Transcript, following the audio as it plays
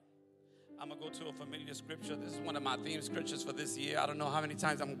I'm going to go to a familiar scripture. This is one of my theme scriptures for this year. I don't know how many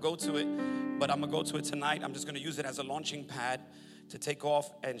times I'm going to go to it, but I'm going to go to it tonight. I'm just going to use it as a launching pad to take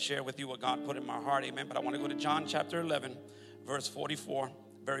off and share with you what God put in my heart. Amen. But I want to go to John chapter 11, verse 44.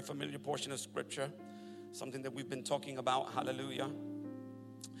 Very familiar portion of scripture. Something that we've been talking about. Hallelujah.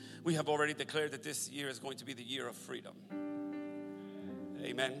 We have already declared that this year is going to be the year of freedom.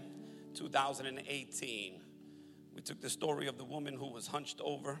 Amen. 2018. We took the story of the woman who was hunched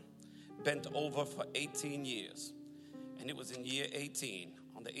over, bent over for 18 years. And it was in year 18,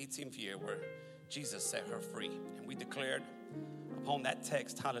 on the 18th year, where Jesus set her free. And we declared upon that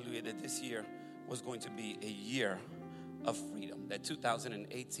text, hallelujah, that this year was going to be a year of freedom. That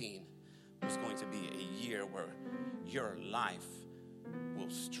 2018 was going to be a year where your life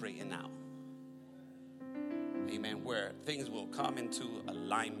will straighten out. Amen. Where things will come into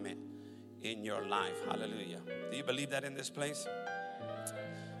alignment in your life. Hallelujah. Do you believe that in this place?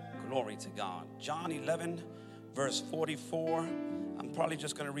 Glory to God. John 11, verse 44. I'm probably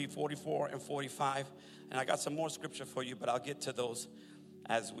just going to read 44 and 45. And I got some more scripture for you, but I'll get to those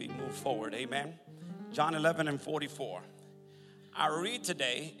as we move forward. Amen. John 11 and 44. I read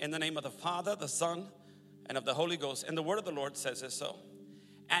today in the name of the Father, the Son, and of the Holy Ghost. And the word of the Lord says it so.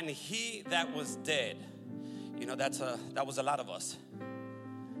 And he that was dead. You know, that was a lot of us.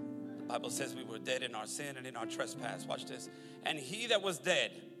 The Bible says we were dead in our sin and in our trespass. Watch this. And he that was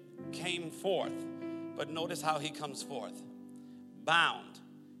dead came forth. But notice how he comes forth. Bound,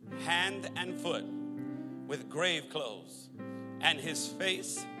 hand and foot, with grave clothes. And his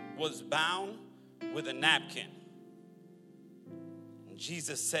face was bound with a napkin. And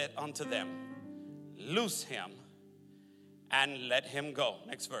Jesus said unto them, loose him and let him go.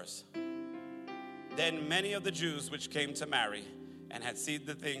 Next verse. Then many of the Jews which came to Mary and had seen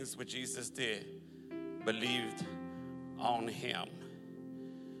the things which Jesus did believed on him.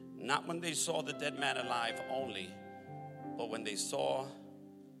 Not when they saw the dead man alive only, but when they saw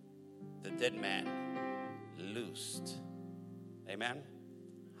the dead man loosed. Amen.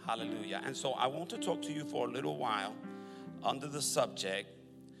 Hallelujah. And so I want to talk to you for a little while under the subject,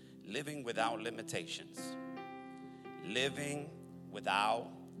 living without limitations. Living without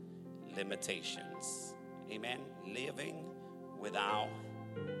limitations. Amen. Living without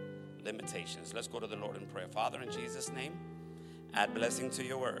limitations. Let's go to the Lord in prayer. Father, in Jesus' name, add blessing to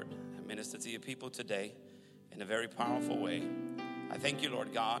your word and minister to your people today in a very powerful way. I thank you,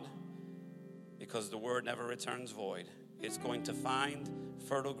 Lord God, because the word never returns void. It's going to find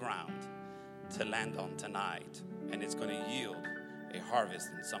fertile ground to land on tonight, and it's going to yield a harvest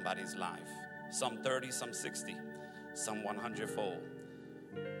in somebody's life. Some 30, some 60, some 100-fold.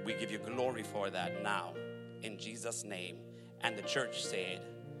 We give you glory for that now, in Jesus' name. And the church said,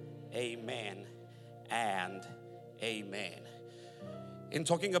 amen and amen. In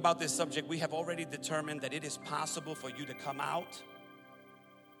talking about this subject, we have already determined that it is possible for you to come out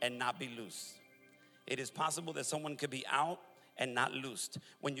and not be loose. It is possible that someone could be out and not loosed.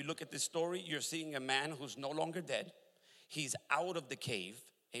 When you look at this story, you're seeing a man who's no longer dead. He's out of the cave.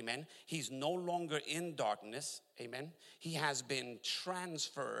 Amen. He's no longer in darkness. Amen. He has been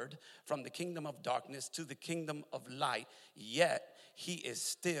transferred from the kingdom of darkness to the kingdom of light, yet he is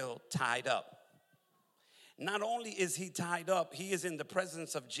still tied up. Not only is he tied up, he is in the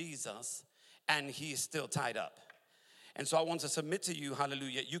presence of Jesus, and he is still tied up. And so I want to submit to you,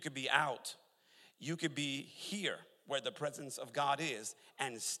 hallelujah, you could be out. You could be here where the presence of God is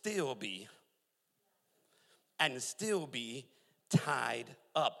and still be tied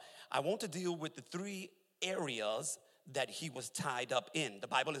up. I want to deal with the three areas that he was tied up in. The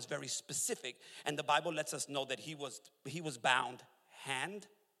Bible is very specific, and the Bible lets us know that he was bound hand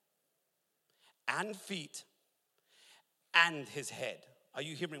and feet and his head. Are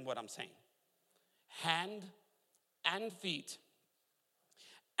you hearing what I'm saying? Hand and feet.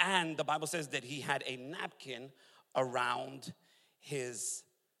 And the Bible says that he had a napkin around his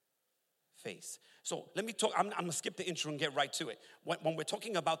face. So let me talk, I'm going to skip the intro and get right to it. When we're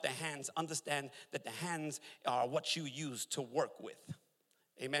talking about the hands, understand that the hands are what you use to work with.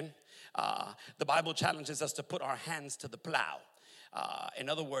 Amen. The Bible challenges us to put our hands to the plow. In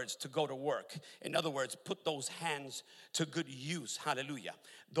other words, to go to work. In other words, put those hands to good use. Hallelujah.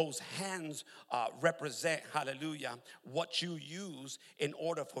 Those hands represent, hallelujah, what you use in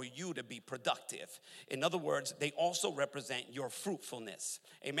order for you to be productive. In other words, they also represent your fruitfulness.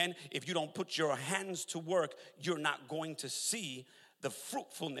 Amen. If you don't put your hands to work, you're not going to see the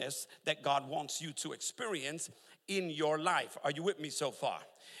fruitfulness that God wants you to experience in your life. Are you with me so far?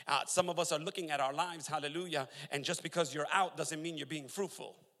 Some of us are looking at our lives, hallelujah, and just because you're out doesn't mean you're being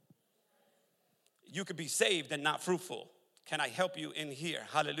fruitful. You could be saved and not fruitful. Can I help you in here?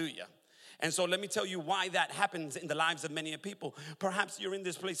 Hallelujah. And so let me tell you why that happens in the lives of many people. Perhaps you're in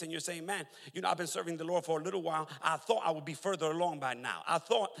this place and you're saying, man, I've been serving the Lord for a little while. I thought I would be further along by now. I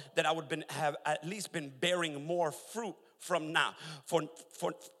thought that I would have at least been bearing more fruit from now, for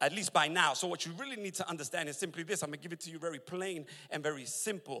at least by now. So what you really need to understand is simply this. I'm going to give it to you very plain and very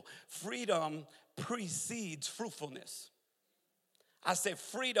simple. Freedom precedes fruitfulness. I said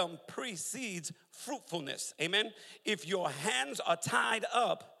freedom precedes fruitfulness. Amen. If your hands are tied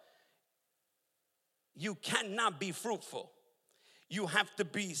up, you cannot be fruitful. You have to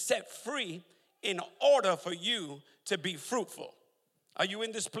be set free in order for you to be fruitful. Are you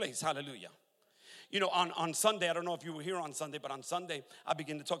in this place? Hallelujah. On Sunday, I don't know if you were here on Sunday, but on Sunday, I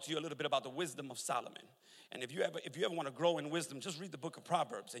begin to talk to you a little bit about the wisdom of Solomon. And if you ever want to grow in wisdom, just read the book of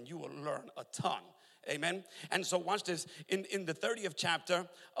Proverbs and you will learn a ton. Amen. And so watch this. In the 30th chapter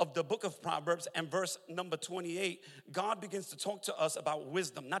of the book of Proverbs and verse number 28, God begins to talk to us about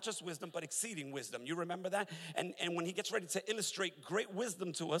wisdom. Not just wisdom, but exceeding wisdom. You remember that? And when he gets ready to illustrate great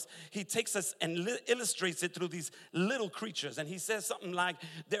wisdom to us, he takes us and illustrates it through these little creatures. And he says something like,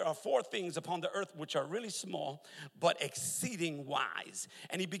 there are 4 things upon the earth which are really small, but exceeding wise.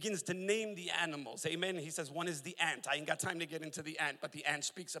 And he begins to name the animals. Amen. He says one is the ant. I ain't got time to get into the ant, but the ant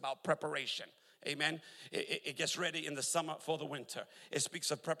speaks about preparation. Amen. It gets ready in the summer for the winter. It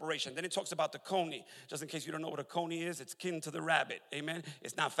speaks of preparation. Then it talks about the coney. Just in case you don't know what a coney is, it's kin to the rabbit. Amen.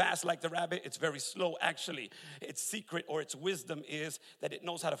 It's not fast like the rabbit. It's very slow, actually. Its secret or its wisdom is that it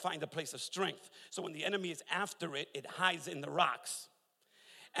knows how to find a place of strength. So when the enemy is after it, it hides in the rocks.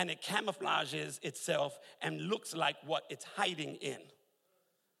 And it camouflages itself and looks like what it's hiding in.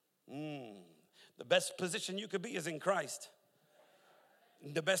 The best position you could be is in Christ.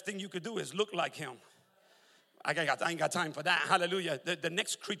 The best thing you could do is look like him. I ain't got time for that. Hallelujah. The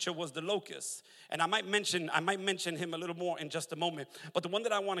next creature was the locust. And I might mention him a little more in just a moment. But the one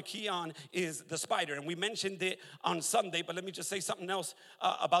that I want to key on is the spider. And we mentioned it on Sunday. But let me just say something else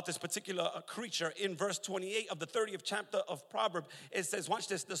about this particular creature. In verse 28 of the 30th chapter of Proverbs, it says, watch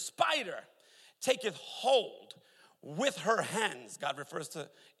this. The spider taketh hold with her hands. God refers to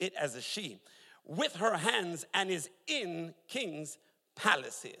it as a she. With her hands, and is in kings'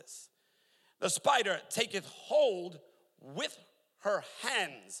 palaces. The spider taketh hold with her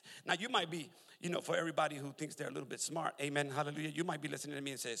hands. Now you might be, for everybody who thinks they're a little bit smart, amen, hallelujah, you might be listening to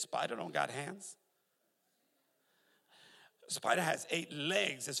me and say, spider don't got hands. Spider has 8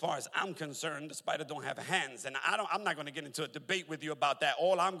 legs. As far as I'm concerned, the spider don't have hands. And I'm not going to get into a debate with you about that.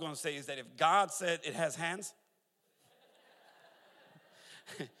 All I'm going to say is that if God said it has hands,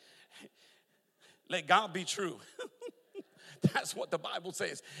 let God be true. That's what the Bible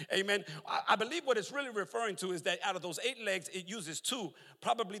says. Amen. I believe what it's really referring to is that out of those 8 legs, it uses 2,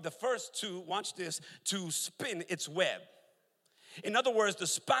 probably the first 2, watch this, to spin its web. In other words, the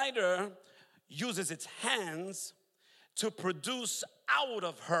spider uses its hands to produce out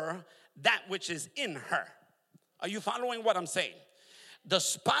of her that which is in her. Are you following what I'm saying? The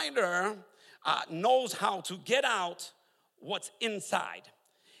spider knows how to get out what's inside.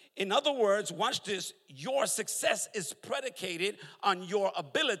 In other words, watch this, your success is predicated on your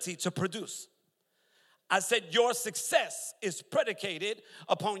ability to produce. I said your success is predicated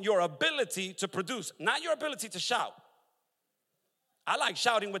upon your ability to produce, not your ability to shout. I like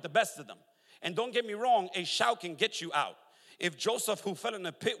shouting with the best of them. And don't get me wrong, a shout can get you out. If Joseph, who fell in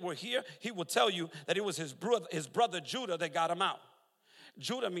the pit, were here, he will tell you that it was his brother Judah that got him out.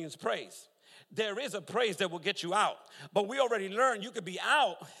 Judah means praise. There is a praise that will get you out. But we already learned you could be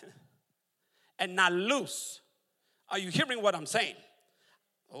out and not loose. Are you hearing what I'm saying?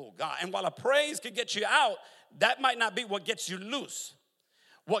 Oh, God. And while a praise could get you out, that might not be what gets you loose.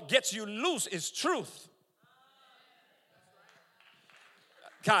 What gets you loose is truth.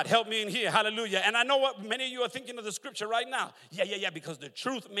 God, help me in here. Hallelujah. And I know what many of you are thinking of the scripture right now. Yeah, because the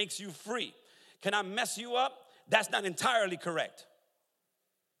truth makes you free. Can I mess you up? That's not entirely correct.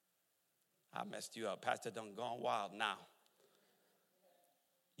 I messed you up. Pastor done gone wild now.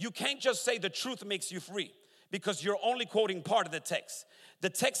 You can't just say the truth makes you free because you're only quoting part of the text. The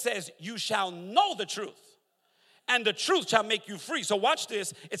text says you shall know the truth and the truth shall make you free. So watch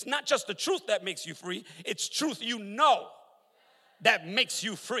this. It's not just the truth that makes you free. It's truth you know that makes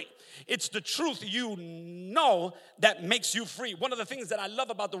you free. It's the truth you know that makes you free. One of the things that I love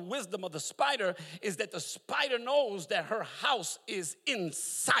about the wisdom of the spider is that the spider knows that her house is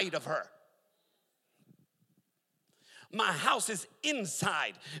inside of her. My house is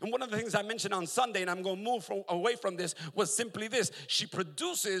inside. And one of the things I mentioned on Sunday, and I'm going to move away from this, was simply this. She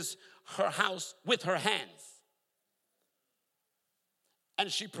produces her house with her hands.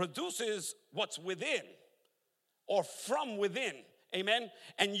 And she produces what's within or from within. Amen.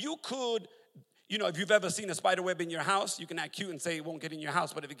 And you could You know, if you've ever seen a spider web in your house, you can act cute and say it won't get in your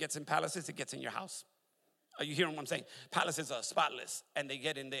house, but if it gets in palaces, it gets in your house. Are you hearing what I'm saying? Palaces are spotless, and they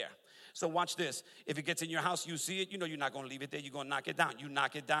get in there. So watch this. If it gets in your house, you see it, you know you're not going to leave it there. You're going to knock it down. You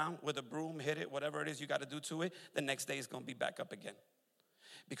knock it down with a broom, hit it, whatever it is you got to do to it. The next day it's going to be back up again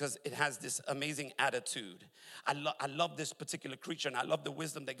because it has this amazing attitude. I love this particular creature, and I love the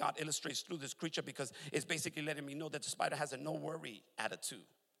wisdom that God illustrates through this creature because it's basically letting me know that the spider has a no-worry attitude.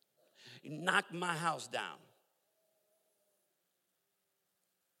 You knock my house down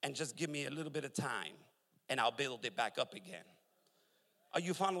and just give me a little bit of time, and I'll build it back up again. Are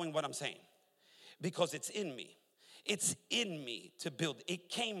you following what I'm saying? Because it's in me. It's in me to build. It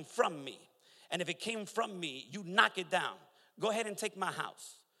came from me. And if it came from me, you knock it down. Go ahead and take my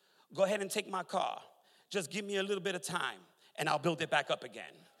house. Go ahead and take my car. Just give me a little bit of time, and I'll build it back up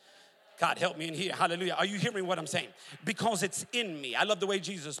again. God help me in here. Hallelujah. Are you hearing what I'm saying? Because it's in me. I love the way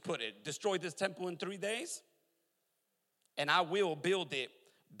Jesus put it. Destroy this temple in 3 days, and I will build it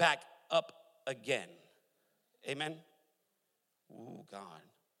back up again. Amen. Oh, God.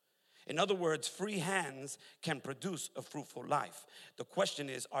 In other words, free hands can produce a fruitful life. The question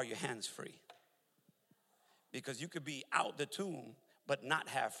is, are your hands free? Because you could be out the tomb, but not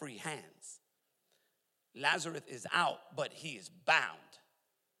have free hands. Lazarus is out, but he is bound.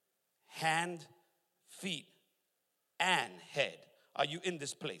 Hand, feet, and head. Are you in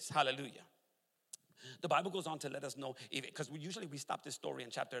this place? Hallelujah. The Bible goes on to let us know, because we stop this story in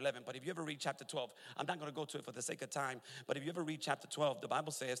chapter 11, but if you ever read chapter 12, I'm not going to go to it for the sake of time, but if you ever read chapter 12, the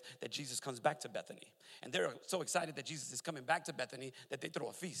Bible says that Jesus comes back to Bethany. And they're so excited that Jesus is coming back to Bethany that they throw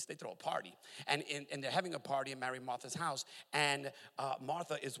a feast, they throw a party. And they're having a party in Mary Martha's house, and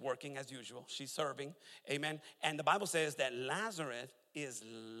Martha is working as usual. She's serving, amen. And the Bible says that Lazarus is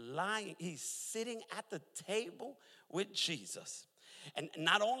lying. He's sitting at the table with Jesus. And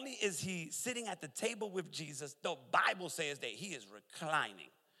not only is he sitting at the table with Jesus, the Bible says that he is reclining.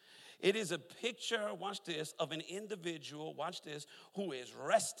 It is a picture, watch this, of an individual, watch this, who is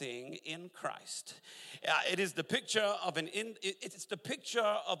resting in Christ. It is the picture of it's the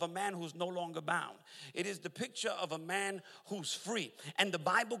picture of a man who's no longer bound. It is the picture of a man who's free. And the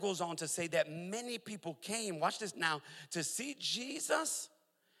Bible goes on to say that many people came, watch this now, to see Jesus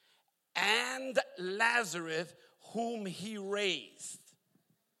and Lazarus, whom he raised.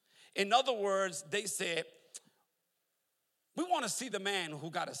 In other words, they said, we want to see the man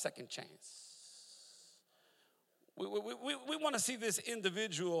who got a second chance. We want to see this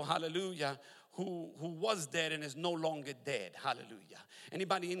individual, hallelujah, who was dead and is no longer dead, hallelujah.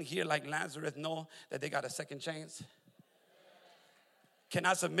 Anybody in here like Lazarus know that they got a second chance? Can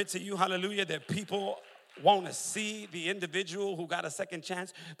I submit to you, hallelujah, that people want to see the individual who got a second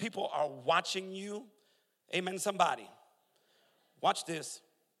chance? People are watching you. Amen, somebody. Watch this.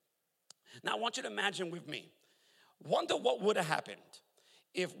 Now, I want you to imagine with me. Wonder what would have happened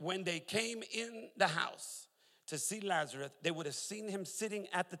if when they came in the house to see Lazarus, they would have seen him sitting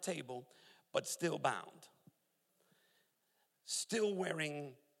at the table, but still bound. Still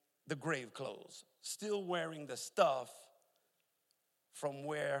wearing the grave clothes. Still wearing the stuff from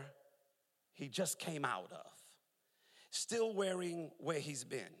where he just came out of. Still wearing where he's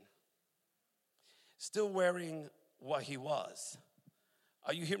been. Still wearing what he was.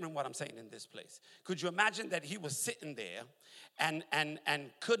 Are you hearing what I'm saying in this place? Could you imagine that he was sitting there and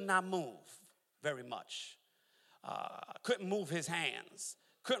could not move very much? Couldn't move his hands.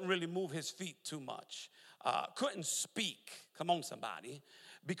 Couldn't really move his feet too much. Couldn't speak. Come on, somebody.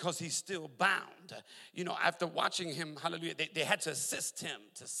 Because he's still bound. You know, after watching him, hallelujah, they had to assist him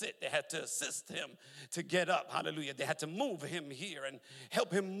to sit. They had to assist him to get up, hallelujah. They had to move him here and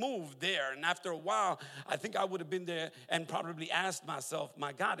help him move there. And after a while, I think I would have been there and probably asked myself,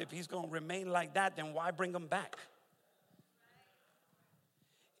 my God, if he's going to remain like that, then why bring him back?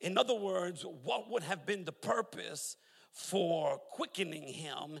 In other words, what would have been the purpose for quickening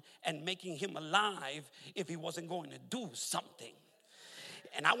him and making him alive if he wasn't going to do something?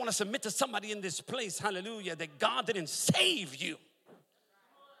 And I want to submit to somebody in this place, hallelujah, that God didn't save you,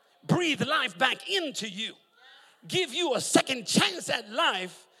 breathe life back into you, give you a second chance at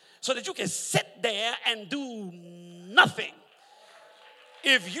life so that you can sit there and do nothing.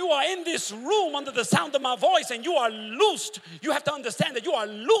 If you are in this room under the sound of my voice and you are loosed, you have to understand that you are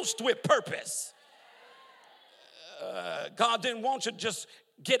loosed with purpose. God didn't want you to just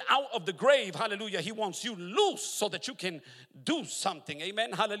get out of the grave, hallelujah. He wants you loose so that you can do something,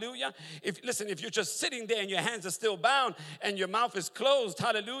 amen, hallelujah. If you're just sitting there and your hands are still bound and your mouth is closed,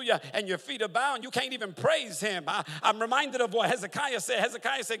 hallelujah, and your feet are bound, you can't even praise him. I'm reminded of what Hezekiah said.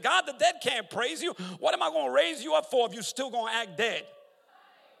 Hezekiah said, God, the dead can't praise you. What am I going to raise you up for if you're still going to act dead?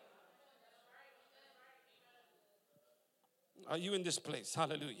 Are you in this place?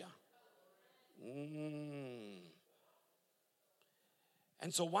 Hallelujah.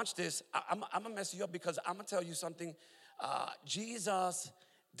 And so watch this. I'm going to mess you up because I'm going to tell you something. Jesus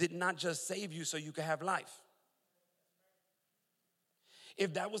did not just save you so you could have life.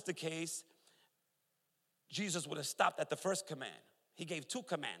 If that was the case, Jesus would have stopped at the first command. He gave 2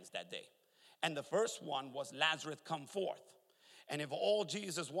 commands that day. And the first one was Lazarus come forth. And if all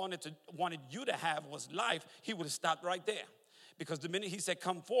Jesus wanted you to have was life, he would have stopped right there. Because the minute he said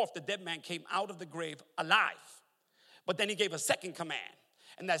come forth, the dead man came out of the grave alive. But then he gave a second command.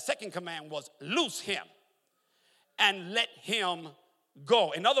 And that second command was loose him and let him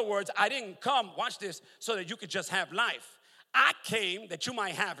go. In other words, I didn't come, watch this, so that you could just have life. I came that you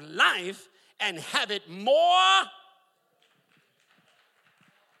might have life and have it more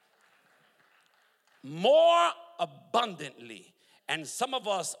abundantly. And some of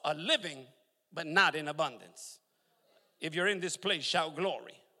us are living, but not in abundance. If you're in this place, shout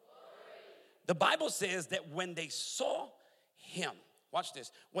glory. The Bible says that when they saw him, watch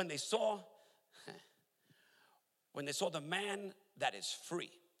this, when they saw the man that is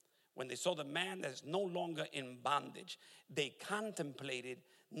free, when they saw the man that is no longer in bondage, they contemplated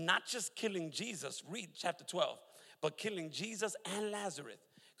not just killing Jesus, read chapter 12, but killing Jesus and Lazarus.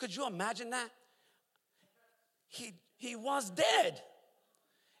 Could you imagine that? He was dead,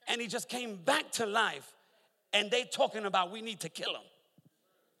 and he just came back to life, and they talking about we need to kill him.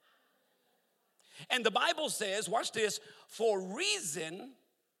 And the Bible says, watch this, for reason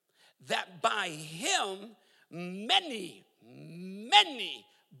that by him many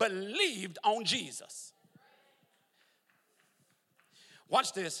believed on Jesus.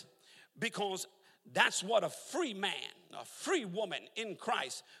 Watch this, because that's what a free man, a free woman in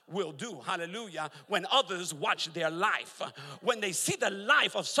Christ will do, hallelujah, when others watch their life. When they see the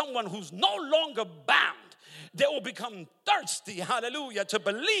life of someone who's no longer bound, they will become thirsty, hallelujah, to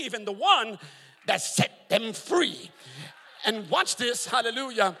believe in the one that set them free. And watch this,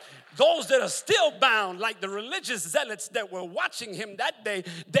 hallelujah, those that are still bound, like the religious zealots that were watching him that day,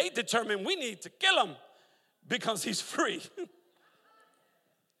 they determined we need to kill him because he's free.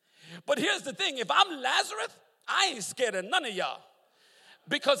 But here's the thing, if I'm Lazarus, I ain't scared of none of y'all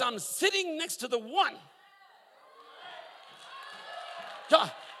because I'm sitting next to the one.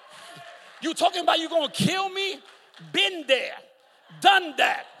 You talking about you gonna kill me? Been there, done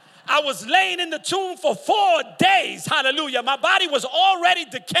that. I was laying in the tomb for 4 days, hallelujah. My body was already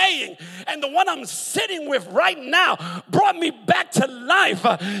decaying, and the one I'm sitting with right now brought me back to life.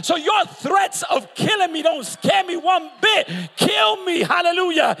 So your threats of killing me don't scare me one bit. Kill me,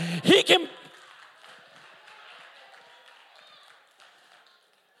 hallelujah. He can.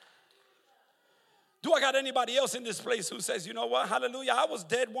 Do I got anybody else in this place who says, you know what, hallelujah, I was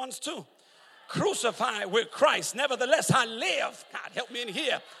dead once too. Crucified with Christ. Nevertheless, I live. God, help me in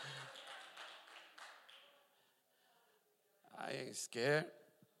here. I ain't scared.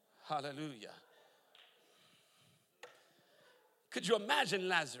 Hallelujah. Could you imagine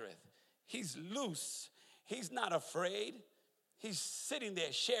Lazarus? He's loose. He's not afraid. He's sitting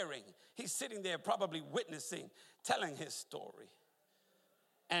there sharing. He's sitting there probably witnessing, telling his story.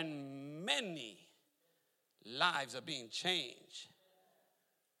 And many lives are being changed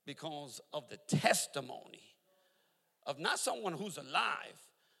because of the testimony of not someone who's alive,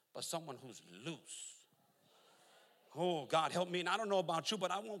 but someone who's loose. Oh, God, help me. And I don't know about you, but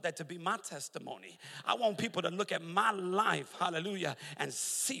I want that to be my testimony. I want people to look at my life, hallelujah, and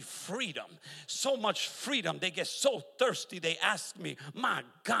see freedom. So much freedom. They get so thirsty. They ask me, my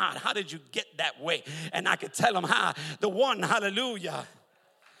God, how did you get that way? And I could tell them how the one, hallelujah,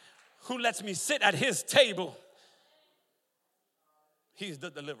 who lets me sit at his table, he's the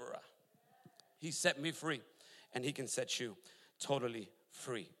deliverer. He set me free, and he can set you totally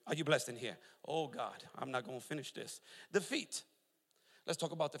free. Are you blessed in here? Oh, God, I'm not going to finish this. The feet. Let's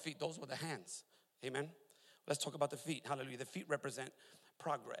talk about the feet. Those were the hands. Amen. Let's talk about the feet. Hallelujah. The feet represent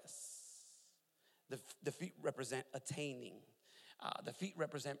progress. The feet represent attaining. The feet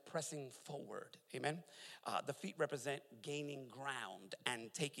represent pressing forward. Amen. The feet represent gaining ground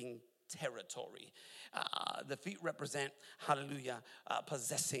and taking territory. The feet represent, hallelujah,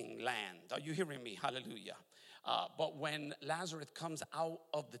 possessing land. Are you hearing me? Hallelujah. But when Lazarus comes out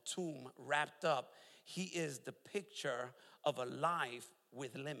of the tomb wrapped up, he is the picture of a life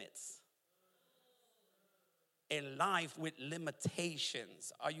with limits. A life with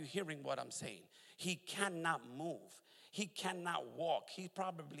limitations. Are you hearing what I'm saying? He cannot move. He cannot walk. He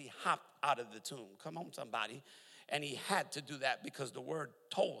probably hopped out of the tomb. Come on, somebody. And he had to do that because the word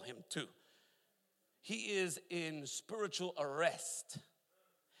told him to. He is in spiritual arrest.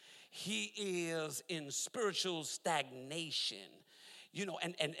 he is in spiritual stagnation. You know,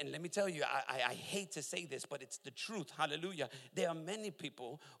 and let me tell you, I hate to say this, but it's the truth. Hallelujah. There are many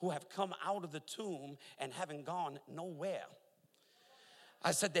people who have come out of the tomb and haven't gone nowhere.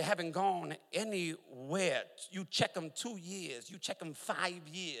 I said they haven't gone anywhere. You check them 2 years. You check them 5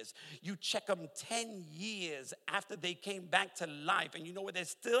 years. You check them 10 years after they came back to life. And you know where they're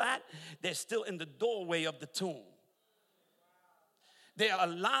still at? They're still in the doorway of the tomb. They are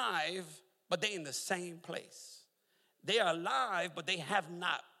alive, but they're in the same place. They are alive, but they have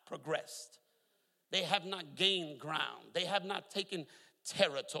not progressed. They have not gained ground. They have not taken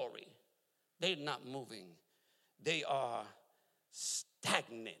territory. They're not moving. They are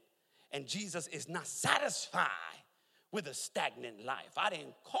stagnant. And Jesus is not satisfied with a stagnant life. I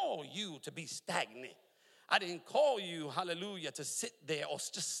didn't call you to be stagnant. I didn't call you, hallelujah, to sit there or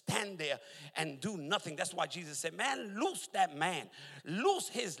just stand there and do nothing. That's why Jesus said, man, loose that man. Loose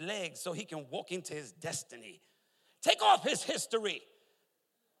his legs so he can walk into his destiny. Take off his history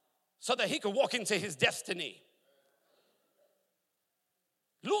so that he can walk into his destiny.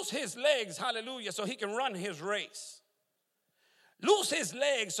 Loose his legs, hallelujah, so he can run his race. Loose his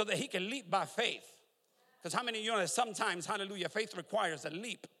legs so that he can leap by faith. Because how many of you know that sometimes, hallelujah, faith requires a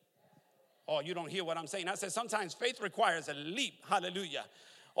leap? Oh, you don't hear what I'm saying. I said sometimes faith requires a leap, hallelujah.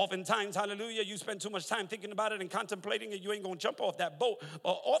 Oftentimes, hallelujah, you spend too much time thinking about it and contemplating it, you ain't going to jump off that boat. But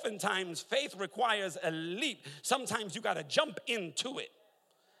oftentimes, faith requires a leap. Sometimes you got to jump into it.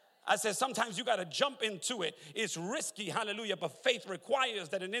 I said sometimes you got to jump into it. It's risky, hallelujah, but faith requires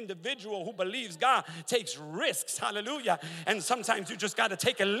that an individual who believes God takes risks, hallelujah. And sometimes you just got to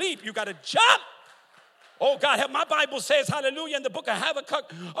take a leap. You got to jump. Oh, God, my Bible says, hallelujah, in the book of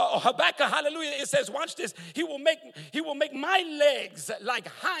Habakkuk, hallelujah, it says, watch this, he will make my legs like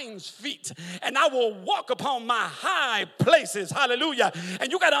hinds feet, and I will walk upon my high places, hallelujah.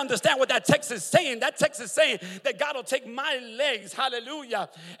 And you got to understand what that text is saying. That text is saying that God will take my legs, hallelujah,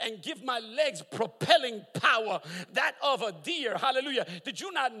 and give my legs propelling power, that of a deer, hallelujah. Did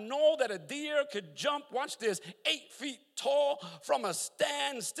you not know that a deer could jump, watch this, 8 feet tall from a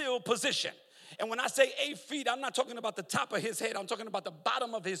standstill position? And when I say 8 feet, I'm not talking about the top of his head. I'm talking about the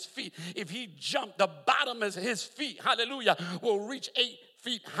bottom of his feet. If he jumped, the bottom of his feet, hallelujah, will reach 8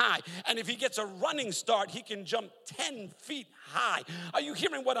 feet high. And if he gets a running start, he can jump 10 feet high. Are you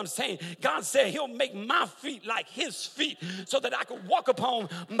hearing what I'm saying? God said he'll make my feet like his feet so that I can walk upon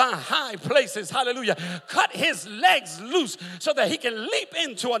my high places. Hallelujah. Cut his legs loose so that he can leap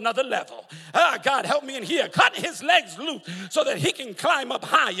into another level. God, help me in here. Cut his legs loose so that he can climb up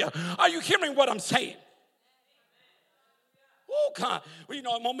higher. Are you hearing what I'm saying? Oh, God. Well, you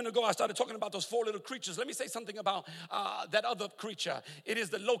know, a moment ago I started talking about those 4 little creatures. Let me say something about that other creature. It is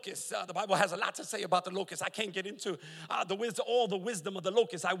the locust. The Bible has a lot to say about the locust. I can't get into all the wisdom of the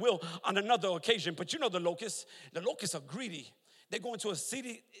locust. I will on another occasion. But you know the locusts. The locusts are greedy. They go into a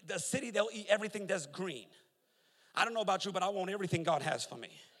city. The city, they'll eat everything that's green. I don't know about you, but I want everything God has for me.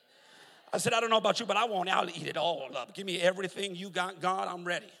 I said, I don't know about you, but I'll eat it all up. Give me everything you got, God. I'm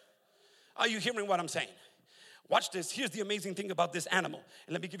ready. Are you hearing what I'm saying? Watch this. Here's the amazing thing about this animal.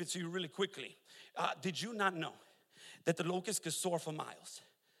 And let me give it to you really quickly. Did you not know that the locust could soar for miles?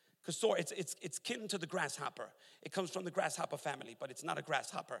 Could soar. It's kin to the grasshopper. It comes from the grasshopper family, but it's not a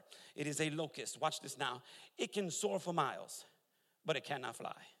grasshopper. It is a locust. Watch this now. It can soar for miles, but it cannot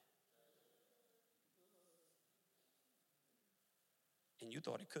fly. And you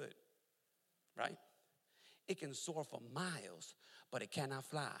thought it could, right? It can soar for miles, but it cannot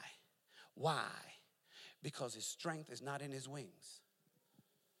fly. Why? Because his strength is not in his wings.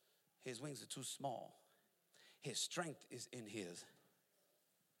 His wings are too small. His strength is in his.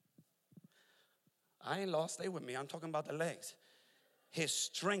 I ain't lost. Stay with me. I'm talking about the legs. His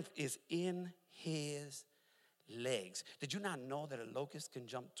strength is in his legs. Did you not know that a locust can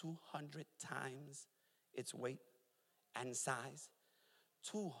jump 200 times its weight and size?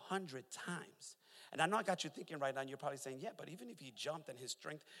 200 times. And I know I got you thinking right now, and you're probably saying, yeah, but even if he jumped and his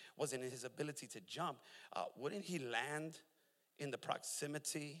strength was in his ability to jump, wouldn't he land in the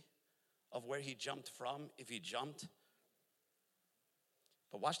proximity of where he jumped from if he jumped?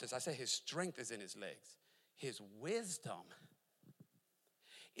 But watch this. I said his strength is in his legs. His wisdom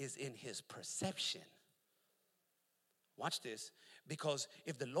is in his perception. Watch this. Because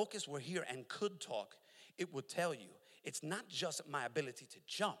if the locust were here and could talk, it would tell you, it's not just my ability to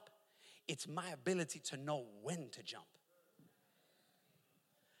jump. It's my ability to know when to jump.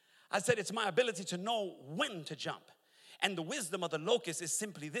 I said it's my ability to know when to jump. And the wisdom of the locust is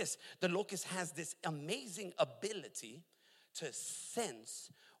simply this. The locust has this amazing ability to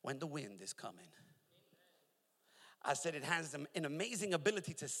sense when the wind is coming. I said it has an amazing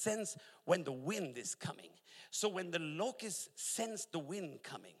ability to sense when the wind is coming. So when the locusts sense the wind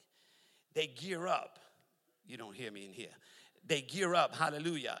coming, they gear up. You don't hear me in here. They gear up,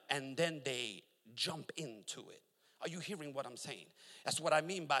 hallelujah, and then they jump into it. Are you hearing what I'm saying? That's what I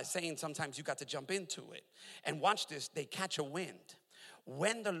mean by saying sometimes you got to jump into it. And watch this, they catch a wind.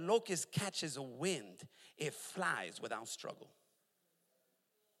 When the locust catches a wind, it flies without struggle.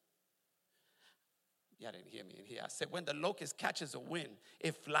 Y'all didn't hear me in here. I said when the locust catches a wind,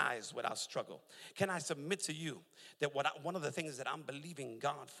 it flies without struggle. Can I submit to you that one of the things that I'm believing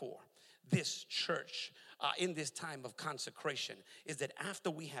God for this church in this time of consecration is that after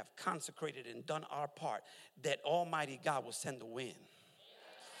we have consecrated and done our part, that Almighty God will send the wind.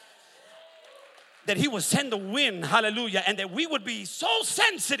 That he will send the wind, hallelujah, and that we would be so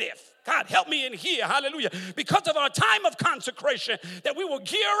sensitive. God, help me in here, hallelujah, because of our time of consecration, that we will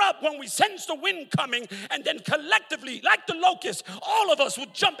gear up when we sense the wind coming, and then collectively, like the locust, all of us will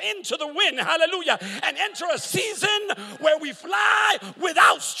jump into the wind, hallelujah, and enter a season where we fly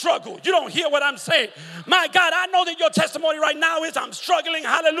without struggle. You don't hear what I'm saying. My God, I know that your testimony right now is I'm struggling,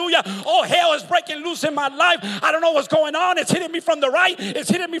 hallelujah. All hell is breaking loose in my life. I don't know what's going on. It's hitting me from the right.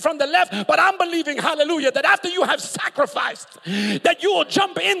 It's hitting me from the left. But I'm believing, hallelujah, that after you have sacrificed, that you will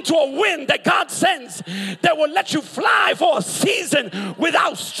jump into a wind that God sends that will let you fly for a season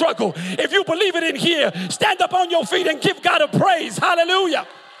without struggle. If you believe it in here, stand up on your feet and give God a praise. Hallelujah.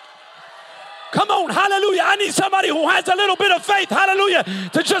 Come on, hallelujah. I need somebody who has a little bit of faith, hallelujah,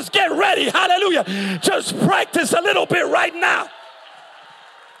 to just get ready, hallelujah. Just practice a little bit right now.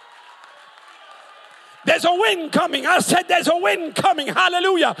 There's a wind coming. I said there's a wind coming.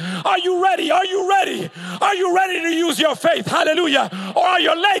 Hallelujah. Are you ready? Are you ready? Are you ready to use your faith? Hallelujah. Or are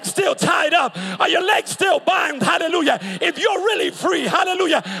your legs still tied up? Are your legs still bound? Hallelujah. If you're really free,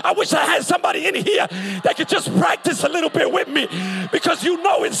 hallelujah, I wish I had somebody in here that could just practice a little bit with me, because you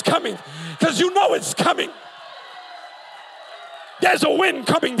know it's coming. Because you know it's coming. There's a wind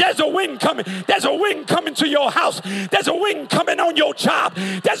coming. There's a wind coming. There's a wind coming to your house. There's a wind coming on your job.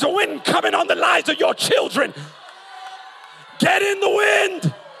 There's a wind coming on the lives of your children. Get in the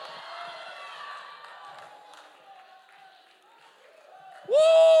wind.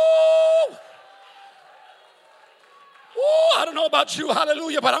 Woo! Woo! I don't know about you,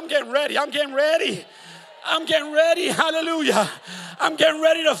 hallelujah, but I'm getting ready. I'm getting ready. I'm getting ready, hallelujah. I'm getting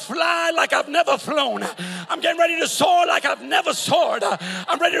ready to fly like I've never flown. I'm getting ready to soar like I've never soared.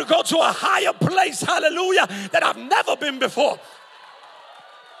 I'm ready to go to a higher place, hallelujah, that I've never been before.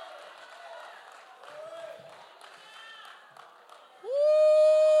 Woo,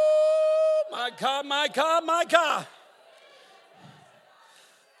 my God, my God, my God.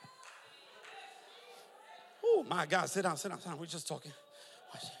 Oh, my God, sit down, sit down, sit down. We're just talking.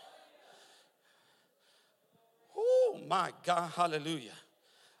 Oh, my God, hallelujah.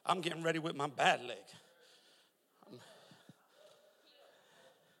 I'm getting ready with my bad leg.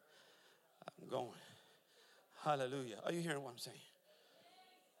 I'm going. Hallelujah. Are you hearing what I'm saying?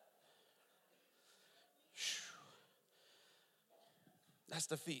 That's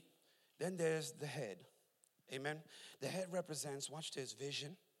the feet. Then there's the head. Amen. The head represents, watch this,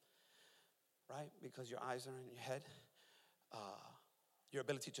 vision, right? Because your eyes are in your head. Your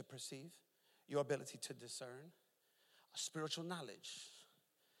ability to perceive, your ability to discern. Spiritual knowledge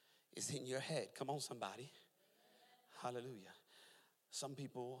is in your head. Come on, somebody. Hallelujah. Some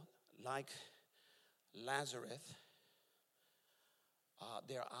people, like Lazarus,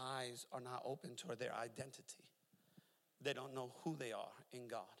 their eyes are not open to their identity. They don't know who they are in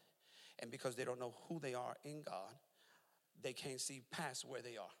God. And because they don't know who they are in God, they can't see past where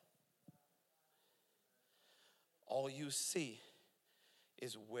they are. All you see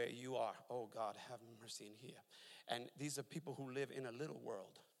is where you are. Oh, God, have mercy in here. And these are people who live in a little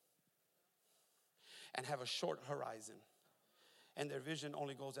world and have a short horizon. And their vision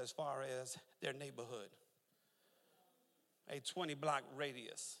only goes as far as their neighborhood, a 20-block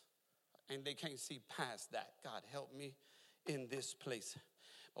radius. And they can't see past that. God, help me in this place.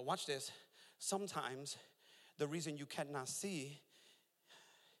 But watch this. Sometimes the reason you cannot see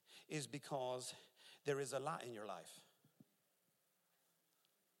is because there is a lot in your life.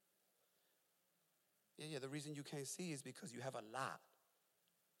 Yeah, the reason you can't see is because you have a lot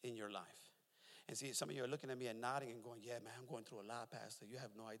in your life. And see, some of you are looking at me and nodding and going, yeah, man, I'm going through a lot, Pastor. You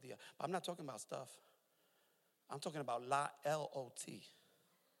have no idea. But I'm not talking about stuff. I'm talking about lot, L-O-T.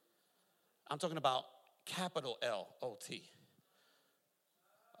 I'm talking about capital L-O-T.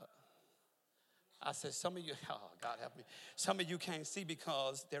 I said, some of you, oh, God help me. Some of you can't see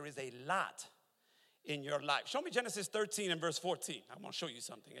because there is a lot in your life. Show me Genesis 13 and verse 14. I want to show you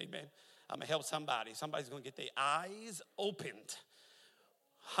something, amen. I'm going to help somebody. Somebody's going to get their eyes opened.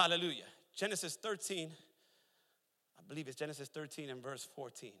 Hallelujah. Genesis 13. I believe it's Genesis 13 and verse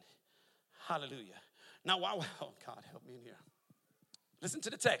 14. Hallelujah. Now, wow, oh God, help me in here. Listen to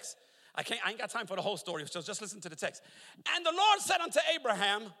the text. I ain't got time for the whole story, so just listen to the text. And the Lord said unto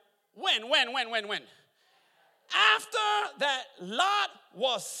Abraham, when? After that Lot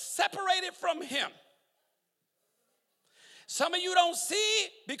was separated from him. Some of you don't see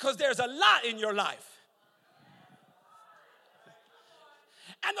because there's a lot in your life.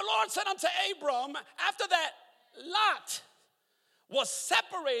 And the Lord said unto Abram, after that Lot was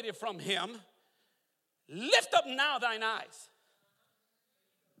separated from him, lift up now thine eyes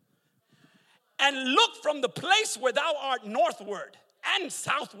and look from the place where thou art northward and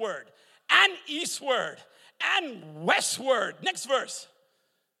southward and eastward and westward. Next verse.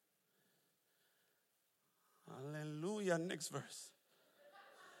 Hallelujah. Next verse.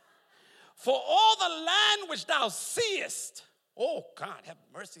 For all the land which thou seest, oh God, have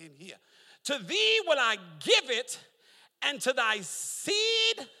mercy in here. To thee will I give it, and to thy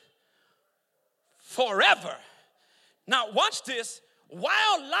seed forever. Now watch this.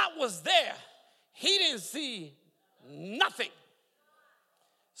 While Lot was there, he didn't see nothing.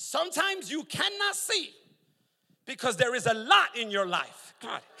 Sometimes you cannot see because there is a lot in your life.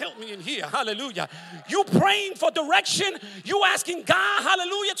 God, help me in here. Hallelujah. You praying for direction. You asking God,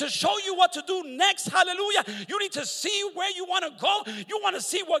 hallelujah, to show you what to do next. Hallelujah. You need to see where you want to go. You want to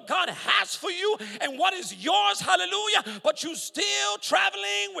see what God has for you and what is yours. Hallelujah. But you still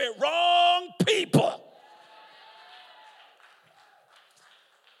traveling with wrong people.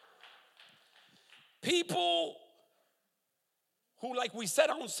 People who, like we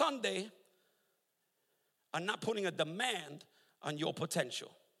said on Sunday, are not putting a demand on your potential.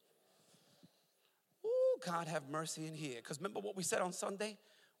 Oh, God have mercy in here. Because remember what we said on Sunday?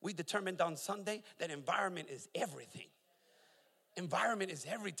 We determined on Sunday that environment is everything. Environment is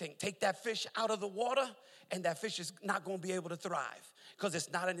everything. Take that fish out of the water and that fish is not going to be able to thrive because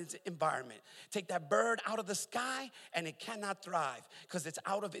it's not in its environment. Take that bird out of the sky and it cannot thrive because it's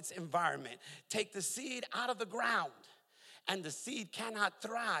out of its environment. Take the seed out of the ground and the seed cannot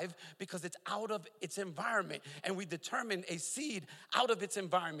thrive because it's out of its environment. And we determine a seed out of its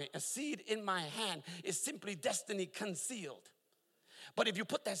environment. A seed in my hand is simply destiny concealed. But if you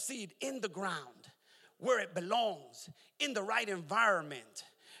put that seed in the ground where it belongs, in the right environment,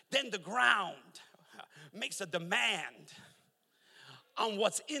 then the ground makes a demand on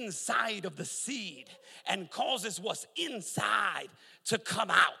what's inside of the seed and causes what's inside to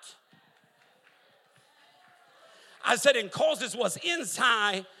come out. I said, and causes what's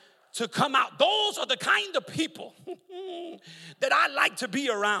inside to come out. Those are the kind of people that I like to be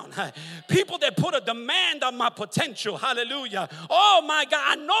around. People that put a demand on my potential. Hallelujah. Oh my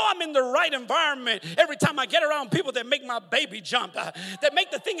God, I know I'm in the right environment every time I get around people that make my baby jump, that make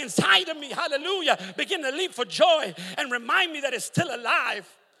the thing inside of me, hallelujah, begin to leap for joy and remind me that it's still alive.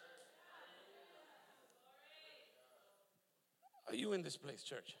 Are you in this place,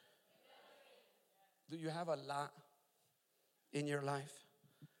 church? Do you have a lot in your life?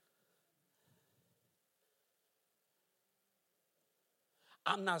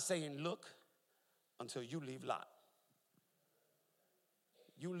 I'm not saying look until you leave Lot.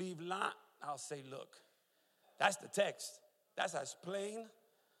 You leave Lot, I'll say look. That's the text. That's as plain.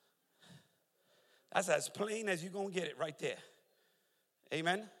 That's as plain as you're going to get it right there.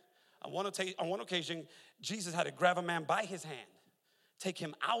 Amen. On one occasion, Jesus had to grab a man by his hand, take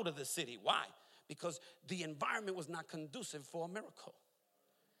him out of the city. Why? Because the environment was not conducive for a miracle.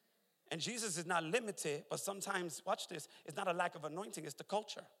 And Jesus is not limited, but sometimes, watch this, it's not a lack of anointing, it's the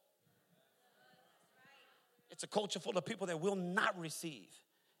culture. It's a culture full of people that will not receive.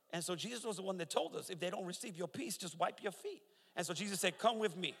 And so Jesus was the one that told us, if they don't receive your peace, just wipe your feet. And so Jesus said, come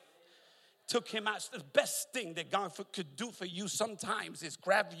with me. Took him out. The best thing that God could do for you sometimes is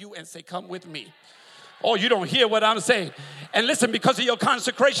grab you and say, come with me. Oh, you don't hear what I'm saying. And listen, because of your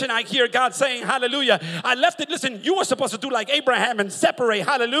consecration, I hear God saying, hallelujah. I left it. Listen, you were supposed to do like Abraham and separate,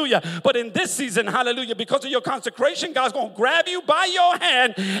 hallelujah. But in this season, hallelujah, because of your consecration, God's going to grab you by your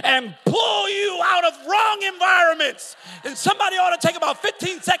hand and pull you out of wrong environments. And somebody ought to take about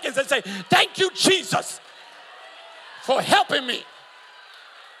 15 seconds and say, thank you, Jesus, for helping me.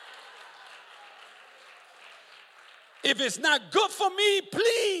 If it's not good for me,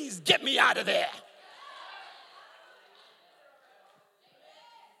 please get me out of there.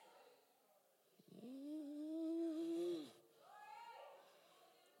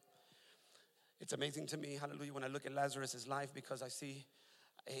 It's amazing to me, hallelujah, when I look at Lazarus' life because I see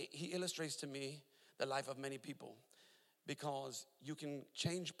he illustrates to me the life of many people because you can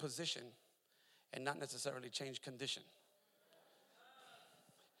change position and not necessarily change condition.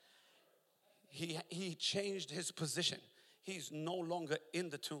 He changed his position. He's no longer in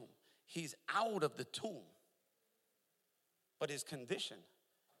the tomb. He's out of the tomb. But his condition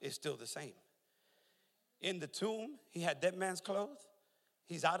is still the same. In the tomb, he had dead man's clothes.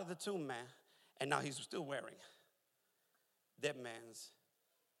 He's out of the tomb, man. And now he's still wearing dead man's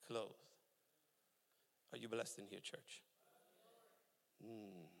clothes. Are you blessed in here, church?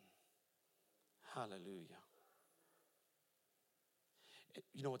 Hallelujah.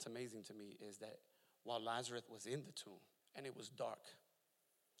 You know what's amazing to me is that while Lazarus was in the tomb, and it was dark,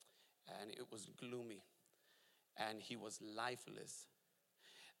 and it was gloomy, and he was lifeless,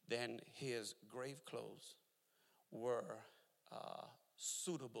 then his grave clothes were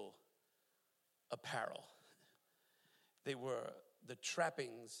suitable apparel. They were the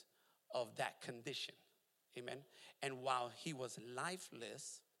trappings of that condition. Amen. And while he was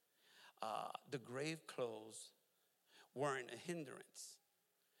lifeless, the grave clothes weren't a hindrance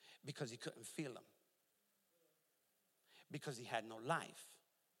because he couldn't feel them, because he had no life.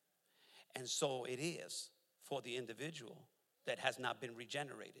 And so it is for the individual that has not been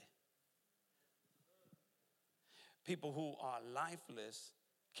regenerated. People who are lifeless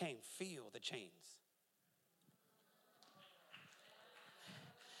can't feel the chains.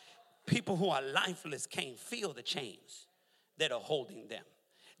 People who are lifeless can't feel the chains that are holding them.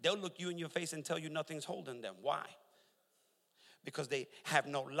 They'll look you in your face and tell you nothing's holding them. Why? Because they have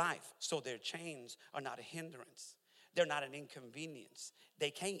no life, so their chains are not a hindrance. They're not an inconvenience.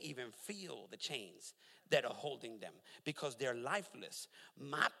 They can't even feel the chains that are holding them because they're lifeless.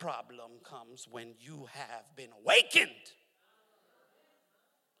 My problem comes when you have been awakened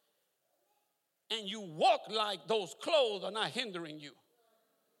and you walk like those clothes are not hindering you.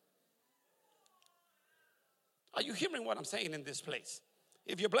 Are you hearing what I'm saying in this place?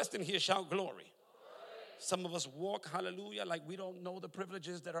 If you're blessed in here, shout glory. Some of us walk, hallelujah, like we don't know the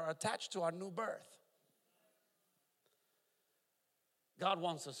privileges that are attached to our new birth. God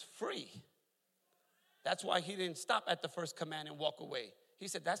wants us free. That's why he didn't stop at the first command and walk away. He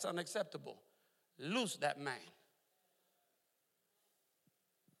said, that's unacceptable. Loose that man.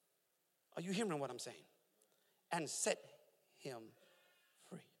 Are you hearing what I'm saying? And set him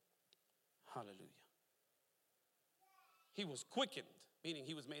free. Hallelujah. He was quickened, meaning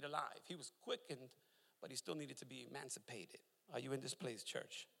he was made alive. He was quickened, but he still needed to be emancipated. Are you in this place,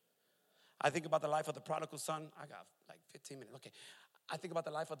 church? I think about the life of the prodigal son. I got like 15 minutes. Okay. I think about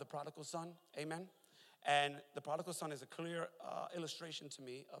the life of the prodigal son. Amen. And the prodigal son is a clear illustration to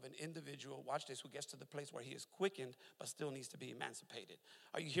me of an individual, watch this, who gets to the place where he is quickened but still needs to be emancipated.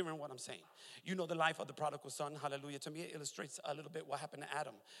 Are you hearing what I'm saying? You know the life of the prodigal son, hallelujah. To me, it illustrates a little bit what happened to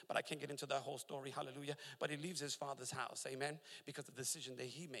Adam, but I can't get into that whole story, hallelujah. But he leaves his father's house, amen, because of the decision that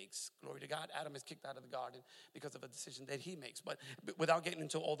he makes. Glory to God. Adam is kicked out of the garden because of a decision that he makes. But without getting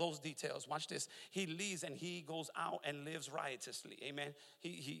into all those details, watch this. He leaves and he goes out and lives riotously, amen.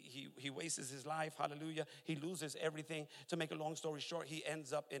 He wastes his life, hallelujah. He loses everything. To make a long story short, he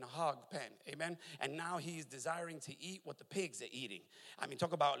ends up in a hog pen. Amen. And now he's desiring to eat what the pigs are eating. I mean,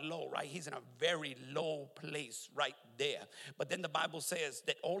 talk about low, right? He's in a very low place right there. But then the Bible says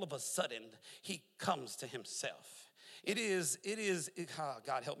that all of a sudden he comes to himself.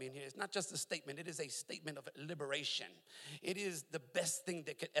 God help me in here. It's not just a statement. It is a statement of liberation. It is the best thing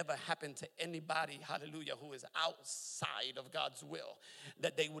that could ever happen to anybody, hallelujah, who is outside of God's will,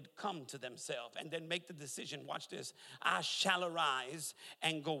 that they would come to themselves and then make the decision, watch this, I shall arise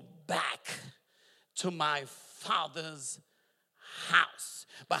and go back to my father's house.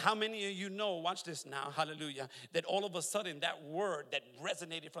 But how many of you know, watch this now, hallelujah, that all of a sudden that word that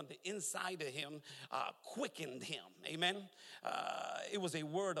resonated from the inside of him quickened him, amen? It was a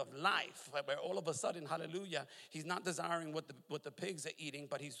word of life, where all of a sudden, hallelujah, he's not desiring what the pigs are eating,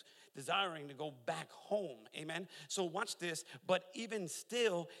 but he's desiring to go back home, amen? So watch this, but even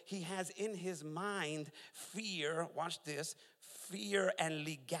still, he has in his mind fear, watch this, fear and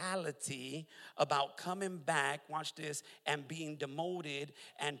legality about coming back, watch this, and being demoted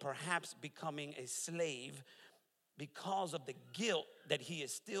and perhaps becoming a slave because of the guilt that he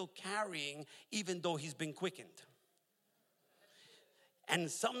is still carrying even though he's been quickened. And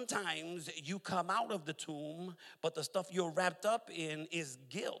sometimes you come out of the tomb, but the stuff you're wrapped up in is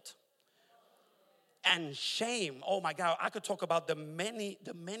guilt and shame. Oh my God, I could talk about the many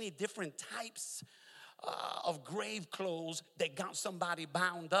different types of grave clothes that got somebody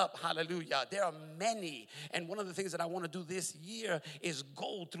bound up. Hallelujah. There are many. And one of the things that I want to do this year is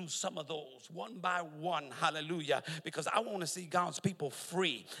go through some of those one by one. Hallelujah. Because I want to see God's people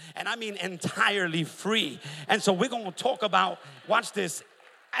free. And I mean entirely free. And so we're going to talk about, watch this,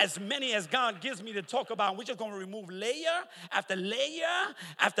 as many as God gives me to talk about. We're just going to remove layer after layer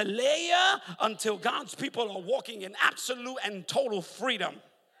after layer until God's people are walking in absolute and total freedom.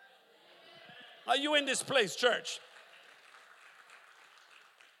 Are you in this place, church?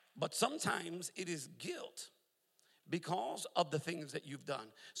 But sometimes it is guilt because of the things that you've done.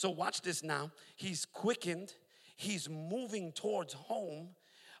 So watch this now. He's quickened. He's moving towards home,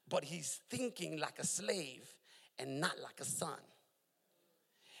 but he's thinking like a slave and not like a son.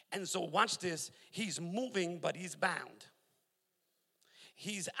 And so watch this. He's moving, but he's bound.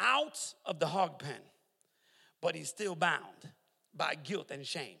 He's out of the hog pen, but he's still bound by guilt and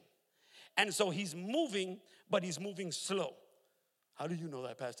shame. And so he's moving, but he's moving slow. How do you know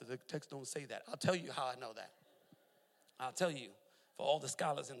that, Pastor? The text don't say that. I'll tell you how I know that. I'll tell you for all the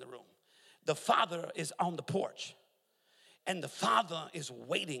scholars in the room. The father is on the porch, and the father is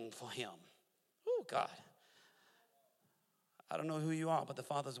waiting for him. Oh, God. I don't know who you are, but the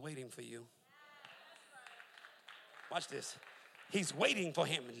father's waiting for you. Watch this. He's waiting for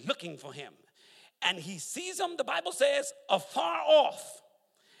him and looking for him. And he sees him, the Bible says, afar off.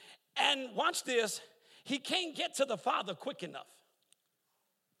 And watch this. He can't get to the father quick enough.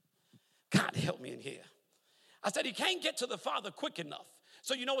 God help me in here. I said he can't get to the father quick enough.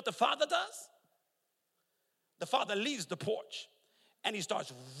 So you know what the father does? The father leaves the porch and he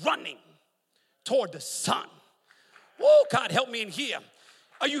starts running toward the son. Oh, God help me in here.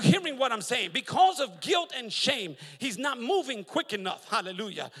 Are you hearing what I'm saying? Because of guilt and shame, he's not moving quick enough.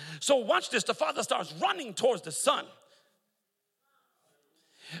 Hallelujah. So watch this. The father starts running towards the son.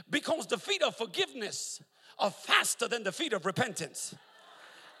 Because the feet of forgiveness are faster than the feet of repentance.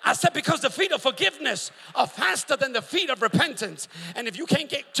 I said because the feet of forgiveness are faster than the feet of repentance. And if you can't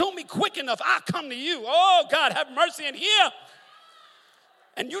get to me quick enough, I'll come to you. Oh, God, have mercy in here.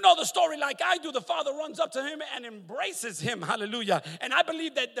 And you know the story like I do. The father runs up to him and embraces him. Hallelujah. And I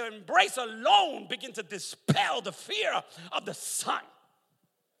believe that the embrace alone begins to dispel the fear of the son.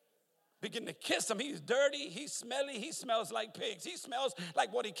 Begin to kiss him. He's dirty. He's smelly. He smells like pigs. He smells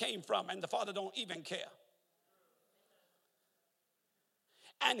like what he came from. And the father don't even care.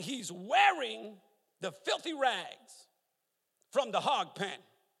 And he's wearing the filthy rags from the hog pen.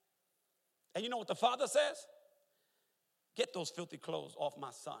 And you know what the father says? Get those filthy clothes off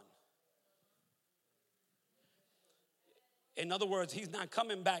my son. In other words, he's not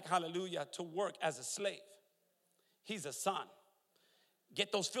coming back, hallelujah, to work as a slave. He's a son.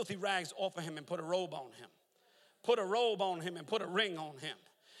 Get those filthy rags off of him and put a robe on him. Put a robe on him and put a ring on him.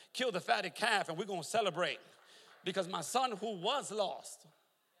 Kill the fatted calf and we're going to celebrate. Because my son who was lost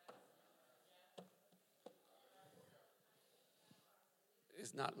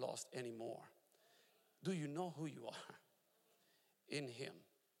is not lost anymore. Do you know who you are? In him,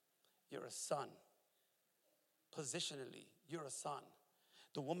 you're a son. Positionally, you're a son.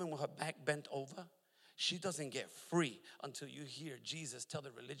 The woman with her back bent over, she doesn't get free until you hear Jesus tell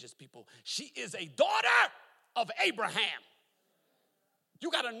the religious people, she is a daughter of Abraham.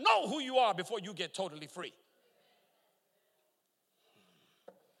 You got to know who you are before you get totally free.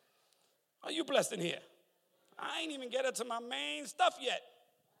 Are you blessed in here? I ain't even get into my main stuff yet.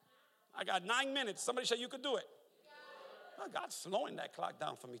 I got 9 minutes. Somebody said you could do it. Oh, God's slowing that clock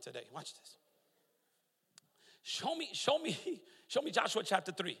down for me today. Watch this. Show me Joshua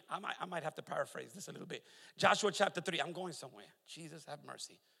chapter 3. I might have to paraphrase this a little bit. Joshua chapter 3. I'm going somewhere. Jesus, have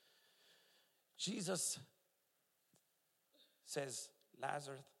mercy. Jesus says,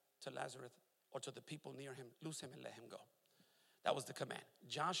 Lazarus, or to the people near him, loose him and let him go. That was the command.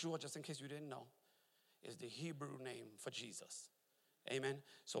 Joshua, just in case you didn't know, is the Hebrew name for Jesus. Amen.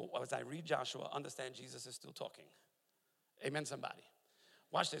 So as I read Joshua, understand Jesus is still talking. Amen, somebody.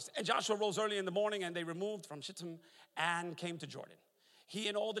 Watch this. And Joshua rose early in the morning, and they removed from Shittim and came to Jordan. He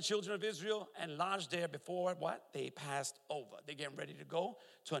and all the children of Israel and lodged there before what? They passed over. They're getting ready to go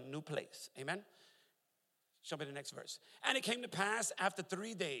to a new place. Amen. Show me the next verse. And it came to pass after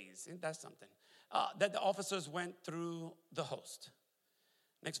 3 days, isn't that something, that the officers went through the host.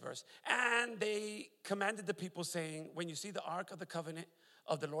 Next verse. And they commanded the people, saying, when you see the ark of the covenant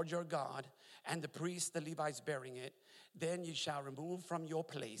of the Lord your God and the priests, the Levites bearing it, then you shall remove from your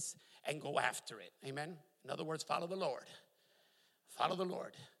place and go after it. Amen. In other words, follow the Lord. Follow the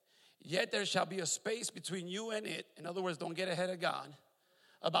Lord. Yet there shall be a space between you and it. In other words, don't get ahead of God.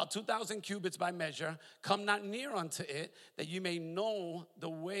 About 2,000 cubits by measure. Come not near unto it, that you may know the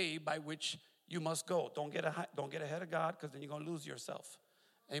way by which you must go. Don't get ahead of God, because then you're going to lose yourself.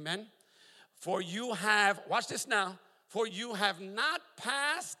 Amen. For you have, watch this now, for you have not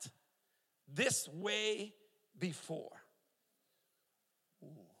passed this way before. Ooh.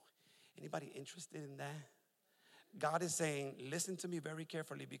 Anybody interested in that? God is saying, listen to me very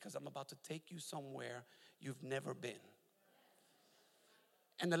carefully because I'm about to take you somewhere you've never been.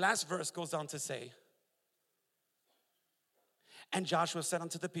 And the last verse goes on to say, and Joshua said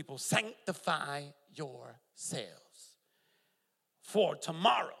unto the people, sanctify yourselves. For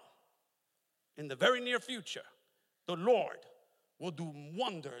tomorrow, in the very near future, the Lord will do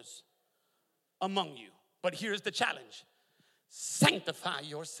wonders among you. But here's the challenge. Sanctify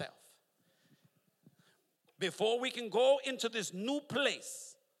yourself. Before we can go into this new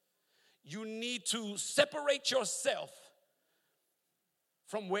place, you need to separate yourself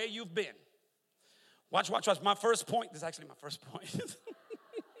from where you've been. Watch. My first point, this is actually my first point.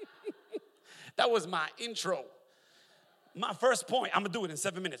 That was my intro. My first point, I'm going to do it in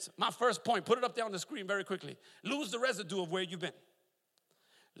 7 minutes. My first point, put it up there on the screen very quickly. Lose the residue of where you've been.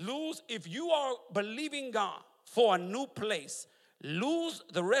 If you are believing God for a new place, lose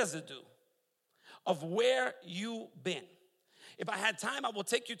the residue of where you've been. If I had time, I will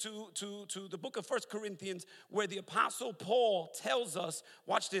take you to the book of 1 Corinthians where the Apostle Paul tells us,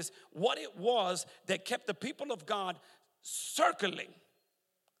 watch this, what it was that kept the people of God circling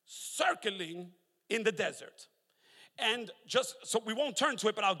in the desert. And just so we won't turn to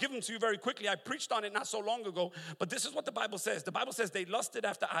it, but I'll give them to you very quickly. I preached on it not so long ago, but this is what the Bible says. The Bible says they lusted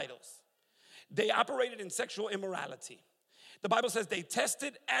after idols. They operated in sexual immorality. The Bible says they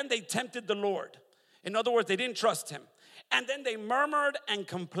tested and they tempted the Lord. In other words, they didn't trust him. And then they murmured and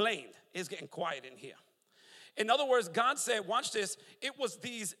complained. It's getting quiet in here. In other words, God said, watch this, it was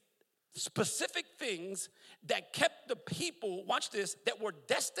these specific things that kept the people, watch this, that were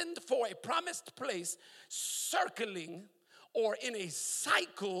destined for a promised place circling or in a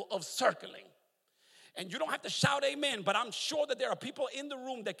cycle of circling. And you don't have to shout amen, but I'm sure that there are people in the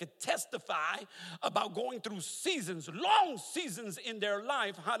room that could testify about going through seasons, long seasons in their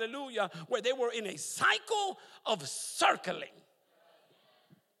life, hallelujah, where they were in a cycle of circling.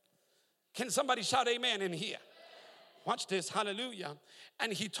 Can somebody shout amen in here? Watch this, hallelujah.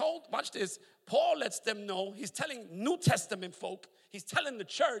 And he told, watch this, Paul lets them know, he's telling New Testament folk, he's telling the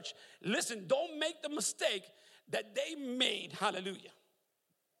church, listen, don't make the mistake that they made, hallelujah.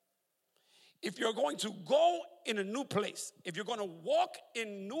 If you're going to go in a new place, if you're going to walk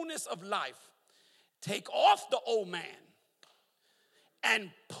in newness of life, take off the old man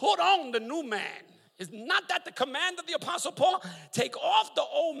and put on the new man. Is not that the command of the Apostle Paul? Take off the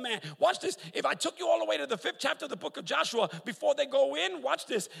old man. Watch this. If I took you all the way to the 5th chapter of the book of Joshua, before they go in, watch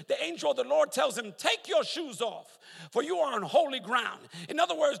this. The angel of the Lord tells him, take your shoes off, for you are on holy ground. In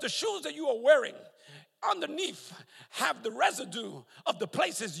other words, the shoes that you are wearing underneath have the residue of the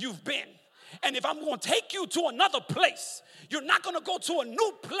places you've been. And if I'm going to take you to another place, you're not going to go to a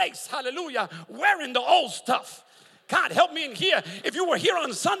new place, hallelujah, wearing the old stuff. God, help me in here. If you were here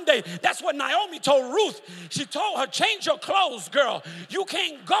on Sunday, that's what Naomi told Ruth. She told her, change your clothes, girl. You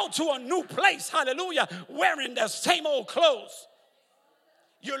can't go to a new place, hallelujah, wearing the same old clothes.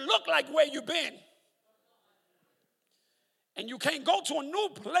 You look like where you've been. And you can't go to a new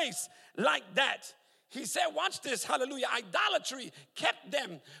place like that. He said, watch this, hallelujah. Idolatry kept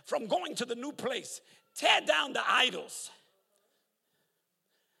them from going to the new place. Tear down the idols.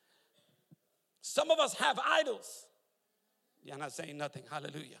 Some of us have idols. You're not saying nothing,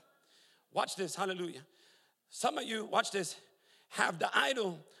 hallelujah. Watch this, hallelujah. Some of you, watch this, have the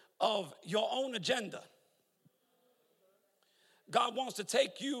idol of your own agenda. God wants to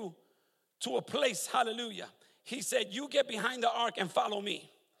take you to a place, hallelujah. He said, you get behind the ark and follow me.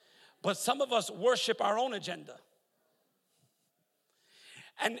 But some of us worship our own agenda.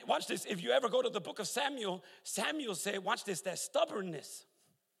 And watch this, if you ever go to the book of Samuel, Samuel said, watch this, that stubbornness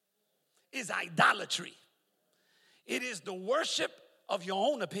is idolatry. It is the worship of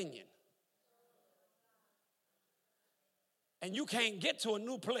your own opinion. And you can't get to a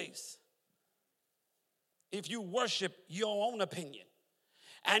new place if you worship your own opinion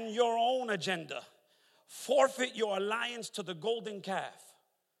and your own agenda. Forfeit your alliance to the golden calf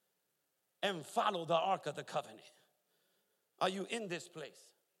and follow the Ark of the Covenant. Are you in this place?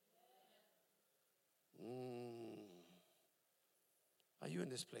 Are you in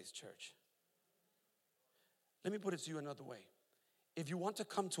this place, church? Let me put it to you another way. If you want to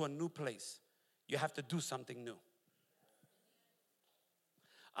come to a new place, you have to do something new.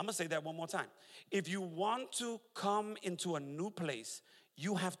 I'm going to say that one more time. If you want to come into a new place,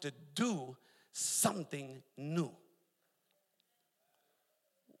 you have to do something new.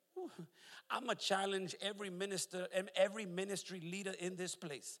 I'm going to challenge every minister and every ministry leader in this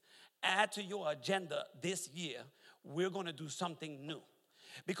place. Add to your agenda this year, we're going to do something new.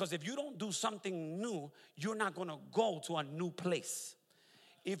 Because if you don't do something new, you're not going to go to a new place.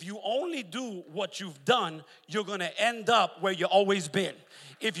 If you only do what you've done, you're going to end up where you've always been.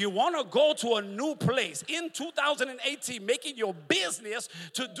 If you want to go to a new place in 2018, make it your business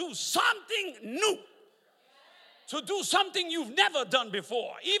to do something new. To do something you've never done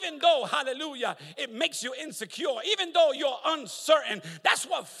before. Even though, hallelujah, it makes you insecure. Even though you're uncertain. That's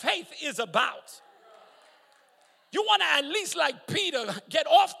what faith is about. You want to at least, like Peter, get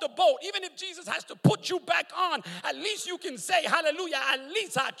off the boat. Even if Jesus has to put you back on, at least you can say, hallelujah, at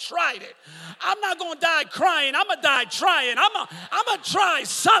least I tried it. I'm not going to die crying. I'm going to die trying. I'm going to try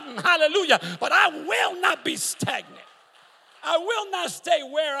something, hallelujah. But I will not be stagnant. I will not stay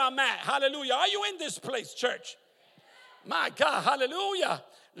where I'm at. Hallelujah. Are you in this place, church? My God, hallelujah.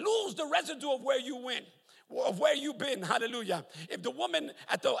 Lose the residue of where you went. Of where you've been, hallelujah. If the woman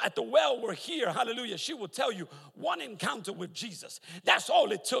at the well were here, hallelujah, she will tell you one encounter with Jesus. That's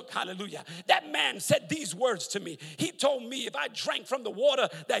all it took, hallelujah. That man said these words to me. He told me if I drank from the water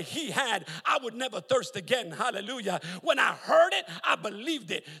that he had, I would never thirst again, hallelujah. When I heard it, I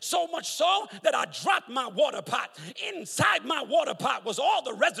believed it. So much so that I dropped my water pot. Inside my water pot was all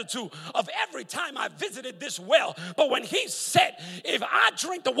the residue of every time I visited this well. But when he said, if I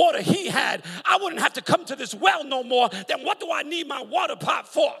drink the water he had, I wouldn't have to come to this well no more, then what do I need my water pot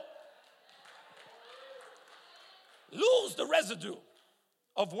for? Lose the residue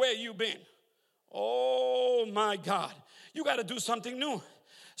of where you've been. Oh my God. You got to do something new.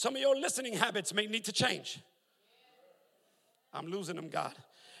 Some of your listening habits may need to change. I'm losing them, God.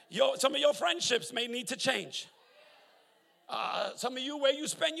 Some of your friendships may need to change. Some of you, where you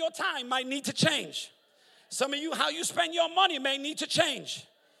spend your time might need to change. Some of you, how you spend your money may need to change.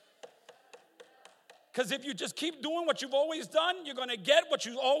 Because if you just keep doing what you've always done, you're going to get what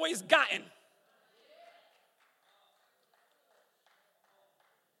you've always gotten.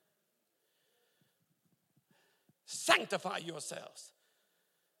 Sanctify yourselves.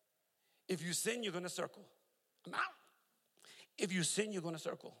 If you sin, you're going to circle. I'm out. If you sin, you're going to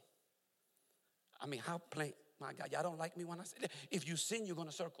circle. I mean, how plain? My God, y'all don't like me when I say that. If you sin, you're going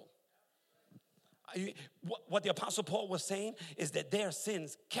to circle. What the Apostle Paul was saying is that their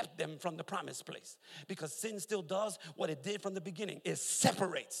sins kept them from the promised place. Because sin still does what it did from the beginning. It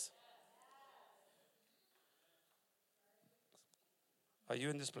separates. Are you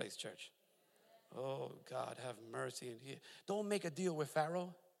in this place, church? Oh, God, have mercy in here. Don't make a deal with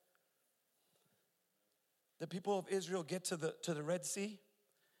Pharaoh. The people of Israel get to the Red Sea,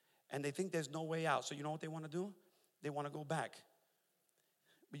 and they think there's no way out. So you know what they want to do? They want to go back.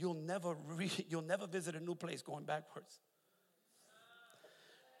 But you'll never visit a new place going backwards.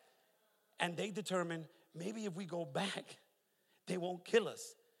 And they determine, maybe if we go back, they won't kill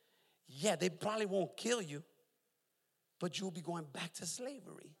us. Yeah, they probably won't kill you, but you'll be going back to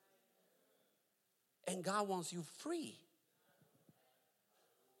slavery. And God wants you free.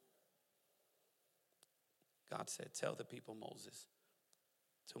 God said, tell the people, Moses,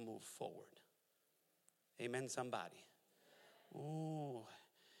 to move forward. Amen, somebody. Ooh.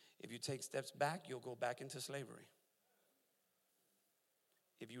 If you take steps back, you'll go back into slavery.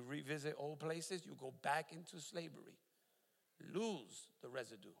 If you revisit old places, you go back into slavery. Lose the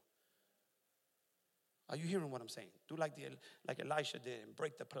residue. Are you hearing what I'm saying? Do like Elisha did and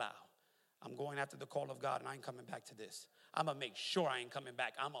break the plow. I'm going after the call of God and I ain't coming back to this. I'm going to make sure I ain't coming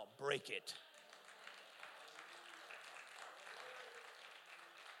back. I'm going to break it.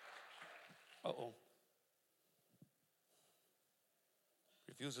 Uh-oh.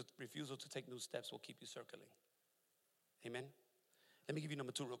 Refusal to take new steps will keep you circling. Amen? Let me give you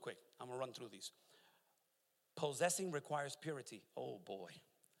number 2 real quick. I'm going to run through these. Possessing requires purity. Oh, boy.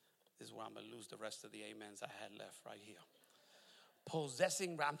 This is where I'm going to lose the rest of the amens I had left right here.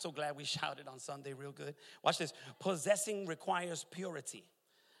 Possessing, I'm so glad we shouted on Sunday real good. Watch this. Possessing requires purity.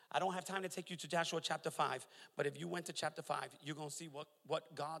 I don't have time to take you to Joshua chapter 5, but if you went to chapter 5, you're going to see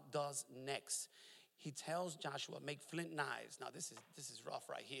what God does next. He tells Joshua, make flint knives. Now, this is rough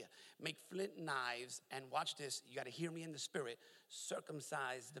right here. Make flint knives, and watch this. You got to hear me in the spirit.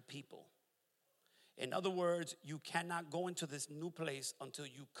 Circumcise the people. In other words, you cannot go into this new place until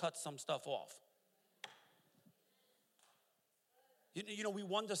you cut some stuff off. You know, we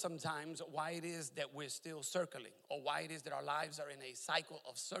wonder sometimes why it is that we're still circling, or why it is that our lives are in a cycle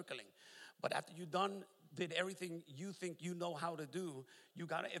of circling. But after you did everything you think you know how to do, you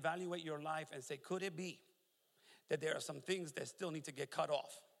got to evaluate your life and say, could it be that there are some things that still need to get cut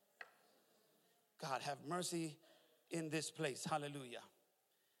off? God, have mercy in this place. Hallelujah.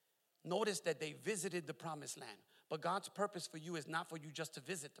 Notice that they visited the promised land. But God's purpose for you is not for you just to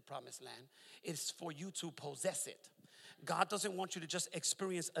visit the promised land. It's for you to possess it. God doesn't want you to just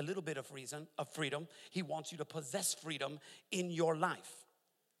experience a little bit of freedom. He wants you to possess freedom in your life.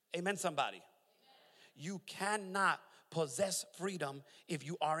 Amen, somebody. You cannot possess freedom if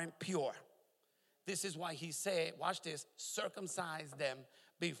you aren't pure. This is why he said, watch this, circumcise them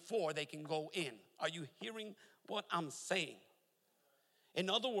before they can go in. Are you hearing what I'm saying? In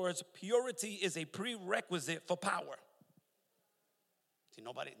other words, purity is a prerequisite for power. See,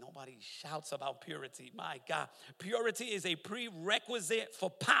 nobody shouts about purity. My God. Purity is a prerequisite for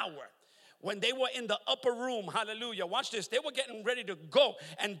power. When they were in the upper room, hallelujah, watch this. They were getting ready to go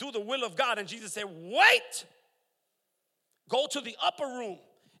and do the will of God. And Jesus said, wait. Go to the upper room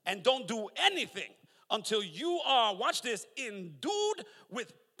and don't do anything until you are, watch this, endued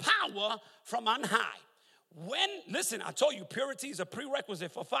with power from on high. Listen, I told you, purity is a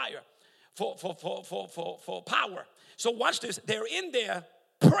prerequisite for fire, for power. So watch this. They're in there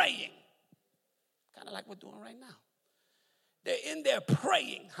praying. Kind of like we're doing right now. They're in there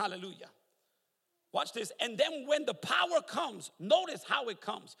praying. Hallelujah. Watch this. And then when the power comes, notice how it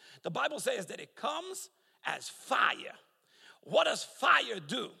comes. The Bible says that it comes as fire. What does fire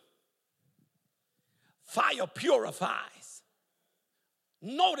do? Fire purifies.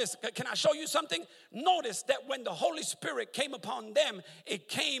 Notice, can I show you something? Notice that when the Holy Spirit came upon them, it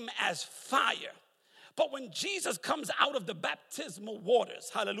came as fire. But when Jesus comes out of the baptismal waters,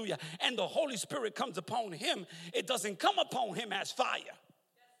 hallelujah, and the Holy Spirit comes upon him, it doesn't come upon him as fire.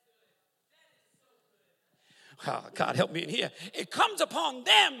 Oh, God, help me in here. It comes upon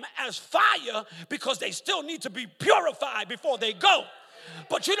them as fire because they still need to be purified before they go.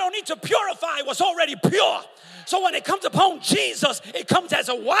 But you don't need to purify what's already pure. So when it comes upon Jesus, it comes as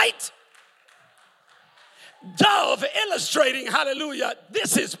a white dove, illustrating, hallelujah,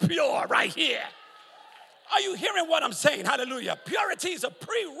 this is pure right here. Are you hearing what I'm saying? Hallelujah. Purity is a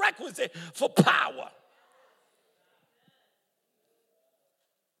prerequisite for power.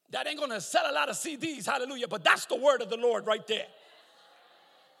 That ain't going to sell a lot of CDs, hallelujah, but that's the word of the Lord right there.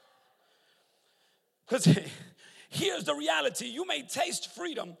 Because here's the reality. You may taste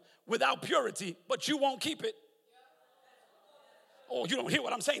freedom without purity, but you won't keep it. Oh, you don't hear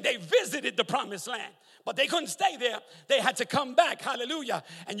what I'm saying? They visited the promised land, but they couldn't stay there. They had to come back, hallelujah.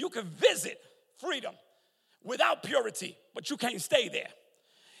 And you can visit freedom without purity, but you can't stay there.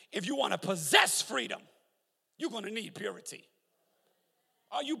 If you want to possess freedom, you're going to need purity.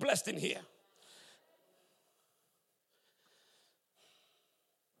 Are you blessed in here?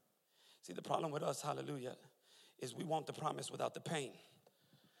 See, the problem with us, hallelujah, is we want the promise without the pain.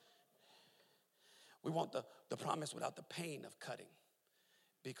 We want the promise without the pain of cutting.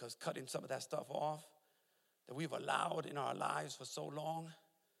 Because cutting some of that stuff off that we've allowed in our lives for so long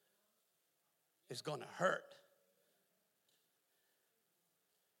is going to hurt.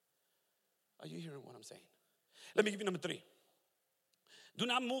 Are you hearing what I'm saying? Let me give you number 3. Do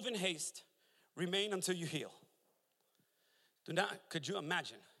not move in haste. Remain until you heal. Could you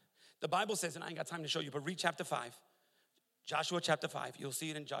imagine? The Bible says, and I ain't got time to show you, but read chapter 5. Joshua chapter 5. You'll see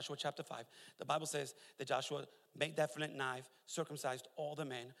it in Joshua chapter 5. The Bible says that Joshua made that flint knife, circumcised all the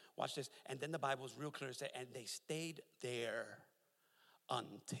men. Watch this. And then the Bible is real clear. It said, and they stayed there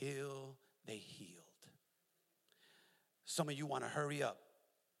until they healed. Some of you want to hurry up,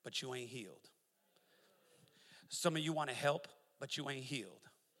 but you ain't healed. Some of you want to help, but you ain't healed.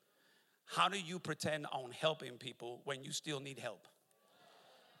 How do you pretend on helping people when you still need help?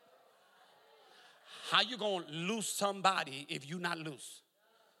 How you going to lose somebody if you're not loose?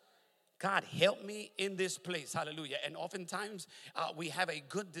 God, help me in this place, hallelujah. And oftentimes we have a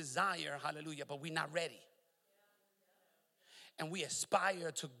good desire, hallelujah, but we're not ready. And we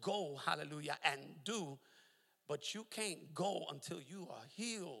aspire to go, hallelujah, and do, but you can't go until you are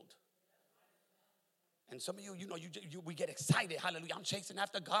healed. And some of you, we get excited. Hallelujah. I'm chasing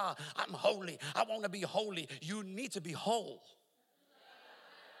after God. I'm holy. I want to be holy. You need to be whole.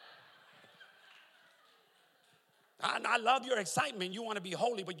 I love your excitement. You want to be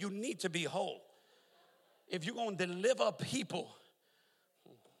holy, but you need to be whole. If you're going to deliver people,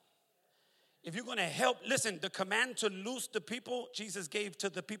 if you're going to help, listen, the command to loose the people, Jesus gave to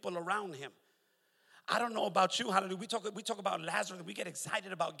the people around him. I don't know about you, hallelujah. We talk about Lazarus. We get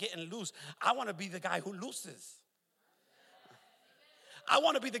excited about getting loose. I want to be the guy who looses. I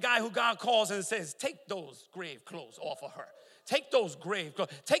want to be the guy who God calls and says, take those grave clothes off of her. Take those grave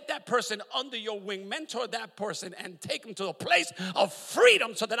clothes. Take that person under your wing. Mentor that person and take them to a place of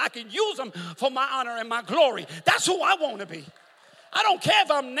freedom so that I can use them for my honor and my glory. That's who I want to be. I don't care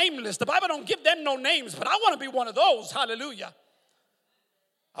if I'm nameless. The Bible don't give them no names, but I want to be one of those. Hallelujah.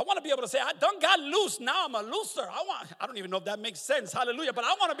 I want to be able to say, I done got loose. Now I'm a looser. I don't even know if that makes sense. Hallelujah. But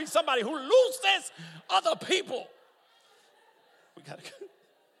I want to be somebody who looses other people. We got to.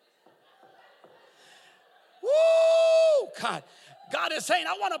 Woo! God. God is saying,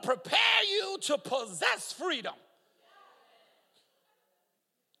 I want to prepare you to possess freedom.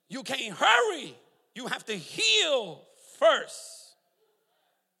 You can't hurry. You have to heal first.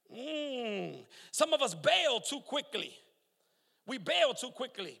 Some of us bail too quickly. We bail too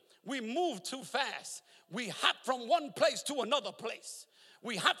quickly. We move too fast. We hop from one place to another place.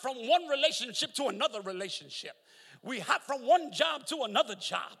 We hop from one relationship to another relationship. We hop from one job to another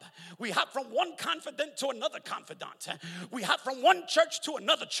job. We hop from one confidant to another confidant. We hop from one church to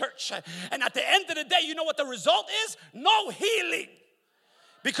another church. And at the end of the day, you know what the result is? No healing.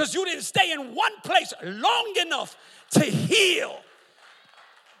 Because you didn't stay in one place long enough to heal.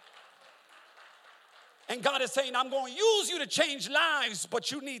 And God is saying, I'm going to use you to change lives,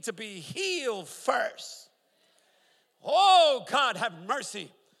 but you need to be healed first. Oh, God, have mercy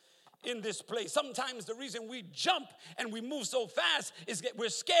in this place. Sometimes the reason we jump and we move so fast is that we're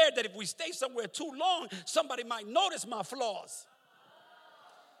scared that if we stay somewhere too long, somebody might notice my flaws.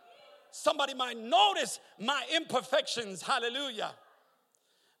 Somebody might notice my imperfections. Hallelujah.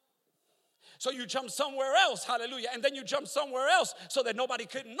 So you jump somewhere else. Hallelujah. And then you jump somewhere else so that nobody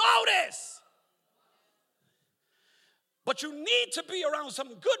could notice. But you need to be around some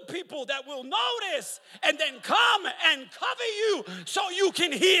good people that will notice and then come and cover you so you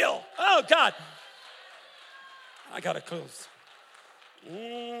can heal. Oh, God. I got to close.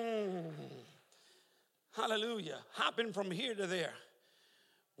 Hallelujah. Hopping from here to there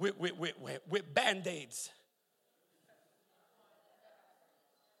with Band-Aids.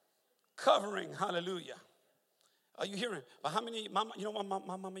 Covering. Hallelujah. Are you hearing? But how many, mama, you know what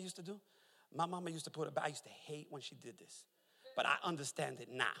my mama used to do? My mama used to I used to hate when she did this, but I understand it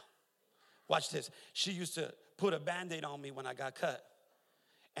now. Watch this. She used to put a Band-Aid on me when I got cut.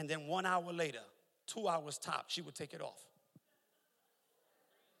 And then 1 hour later, 2 hours top, she would take it off.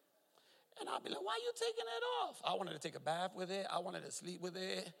 And I'd be like, why are you taking it off? I wanted to take a bath with it. I wanted to sleep with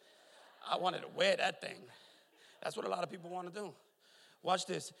it. I wanted to wear that thing. That's what a lot of people want to do. Watch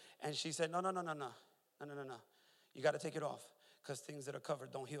this. And she said, no. You got to take it off because things that are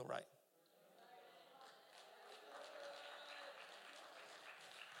covered don't heal right.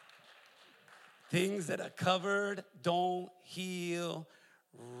 Things that are covered don't heal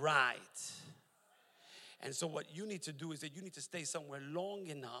right. And so what you need to do is that you need to stay somewhere long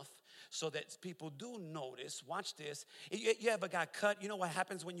enough so that people do notice. Watch this. You ever got cut? You know what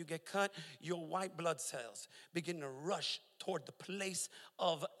happens when you get cut? Your white blood cells begin to rush toward the place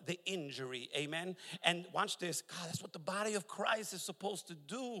of the injury. Amen. And watch this. God, that's what the body of Christ is supposed to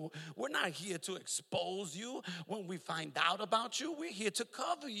do. We're not here to expose you when we find out about you. We're here to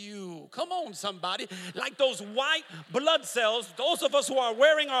cover you. Come on, somebody. Like those white blood cells, those of us who are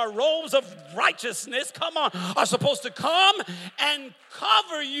wearing our robes of righteousness, come on, are supposed to come and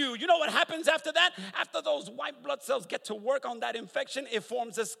cover you. You know what happens after that? After those white blood cells get to work on that infection, it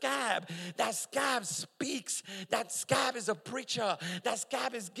forms a scab. That scab speaks. That scab is a preacher. That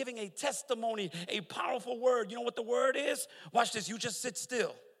scab is giving a testimony, a powerful word. You know what the word is? Watch this. You just sit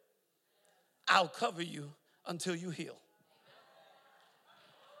still. I'll cover you until you heal.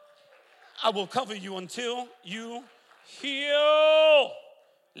 I will cover you until you heal.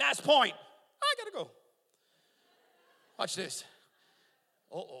 Last point. I gotta go. Watch this.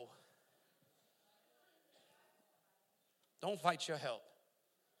 Uh-oh. Don't fight your help.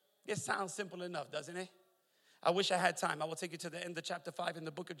 It sounds simple enough, doesn't it? I wish I had time. I will take you to the end of chapter 5 in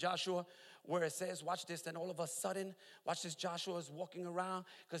the book of Joshua where it says, watch this, then all of a sudden, watch this, Joshua is walking around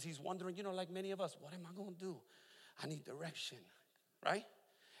because he's wondering, you know, like many of us, what am I going to do? I need direction, right?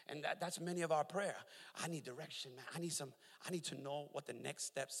 And that's many of our prayer. I need direction, man. I need to know what the next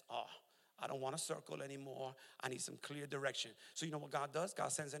steps are. I don't want to circle anymore. I need some clear direction. So you know what God does?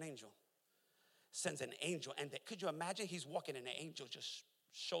 God sends an angel. Sends an angel. And could you imagine he's walking and the angel just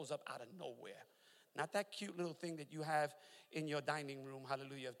shows up out of nowhere? Not that cute little thing that you have in your dining room,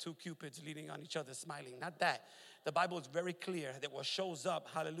 hallelujah, of two cupids leaning on each other, smiling. Not that. The Bible is very clear that what shows up,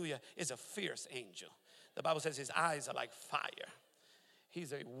 hallelujah, is a fierce angel. The Bible says his eyes are like fire.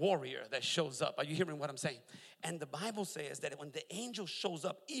 He's a warrior that shows up. Are you hearing what I'm saying? And the Bible says that when the angel shows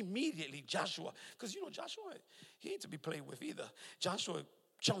up, immediately Joshua, because you know Joshua, he ain't to be played with either. Joshua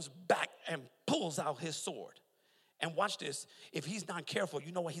jumps back and pulls out his sword. And watch this. If he's not careful,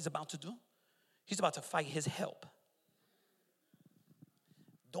 you know what he's about to do? He's about to fight his help.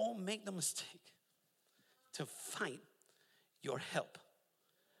 Don't make the mistake to fight your help.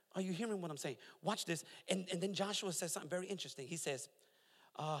 Are you hearing what I'm saying? Watch this. And then Joshua says something very interesting. He says,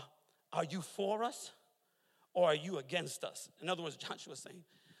 are you for us or are you against us? In other words, Joshua's saying,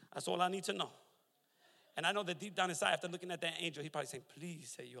 that's all I need to know. And I know that deep down inside, after looking at that angel, he's probably saying,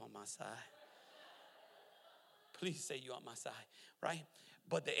 please say you're on my side. please say you're on my side, right?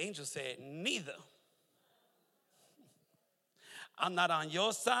 But the angel said, neither. I'm not on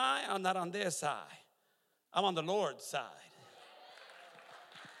your side. I'm not on their side. I'm on the Lord's side.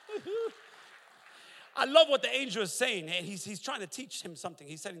 I love what the angel is saying. And he's trying to teach him something.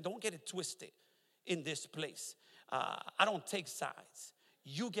 He's saying, don't get it twisted in this place. I don't take sides.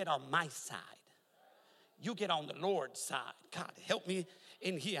 You get on my side. You get on the Lord's side. God, help me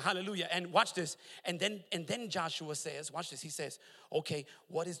in here. Hallelujah. And watch this. And then Joshua says, watch this. He says, okay,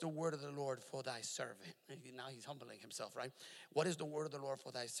 what is the word of the Lord for thy servant? Now he's humbling himself, right? What is the word of the Lord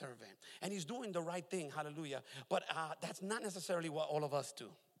for thy servant? And he's doing the right thing. Hallelujah. But that's not necessarily what all of us do.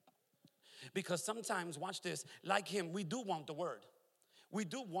 Because sometimes, watch this, like him, we do want the word. We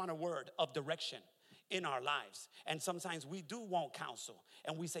do want a word of direction in our lives. And sometimes we do want counsel.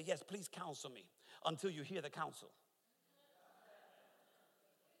 And we say, yes, please counsel me until you hear the counsel.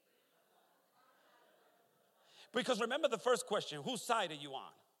 Because remember the first question, whose side are you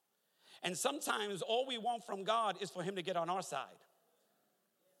on? And sometimes all we want from God is for him to get on our side.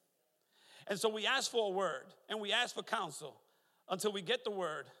 And so we ask for a word and we ask for counsel until we get the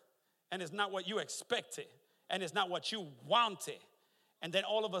word. And it's not what you expected. And it's not what you wanted. And then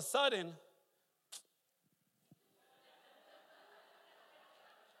all of a sudden,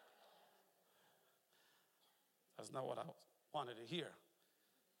 that's not what I wanted to hear.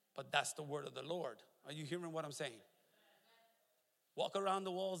 But that's the word of the Lord. Are you hearing what I'm saying? Walk around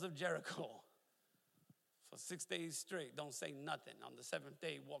the walls of Jericho for 6 days straight. Don't say nothing. On the seventh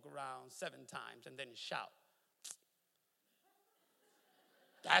day, walk around 7 times and then shout.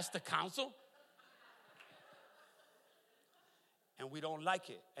 That's the counsel? And we don't like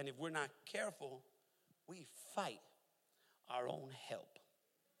it. And if we're not careful, we fight our own help.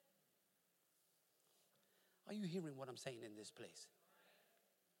 Are you hearing what I'm saying in this place?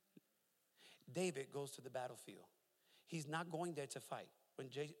 David goes to the battlefield. He's not going there to fight.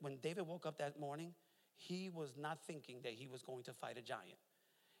 When David woke up that morning, he was not thinking that he was going to fight a giant.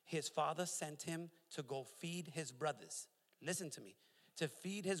 His father sent him to go feed his brothers. Listen to me. To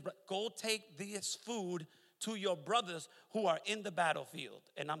feed his brothers. Go take this food to your brothers who are in the battlefield.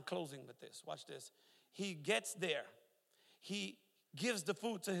 And I'm closing with this. Watch this. He gets there. He gives the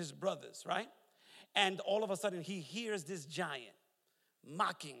food to his brothers, right? And all of a sudden he hears this giant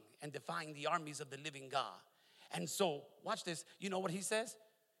mocking and defying the armies of the living God. And so, watch this. You know what he says?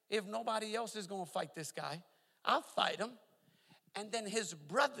 If nobody else is going to fight this guy, I'll fight him. And then his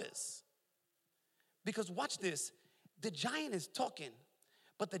brothers, because watch this, the giant is talking,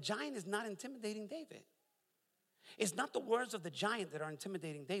 but the giant is not intimidating David. It's not the words of the giant that are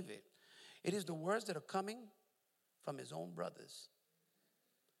intimidating David. It is the words that are coming from his own brothers.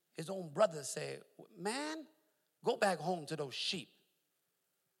 His own brothers say, man, go back home to those sheep.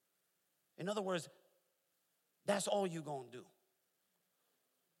 In other words, that's all you're going to do.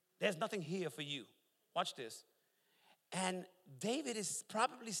 There's nothing here for you. Watch this. And David is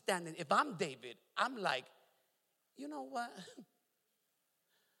probably standing. If I'm David, I'm like, you know what?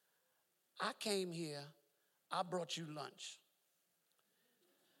 I came here. I brought you lunch.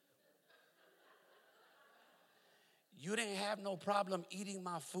 You didn't have no problem eating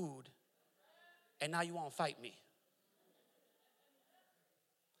my food. And now you want to fight me.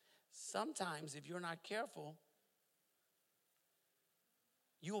 Sometimes, if you're not careful,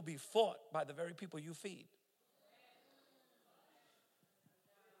 you will be fought by the very people you feed.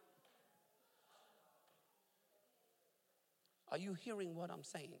 Are you hearing what I'm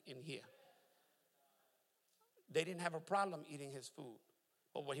saying in here? They didn't have a problem eating his food.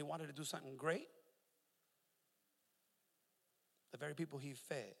 But when he wanted to do something great, the very people he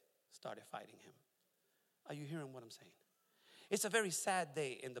fed started fighting him. Are you hearing what I'm saying? It's a very sad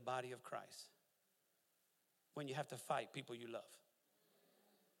day in the body of Christ when you have to fight people you love.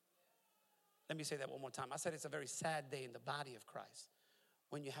 Let me say that one more time. I said it's a very sad day in the body of Christ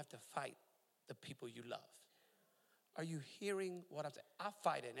when you have to fight the people you love. Are you hearing what I'm saying? I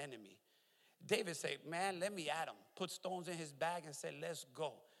fight an enemy. David said, man, let me at him. Put stones in his bag and said, let's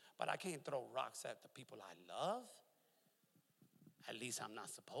go. But I can't throw rocks at the people I love. At least I'm not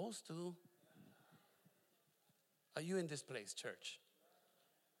supposed to. Are you in this place, church?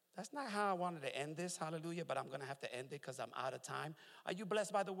 That's not how I wanted to end this, hallelujah, but I'm going to have to end it because I'm out of time. Are you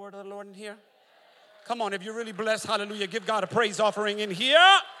blessed by the word of the Lord in here? Come on, if you're really blessed, hallelujah, give God a praise offering in here.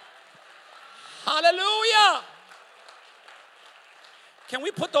 Hallelujah. Can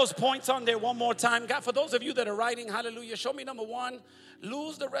we put those points on there one more time? God, for those of you that are writing, hallelujah, show me number one,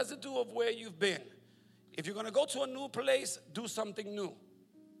 lose the residue of where you've been. If you're going to go to a new place, do something new.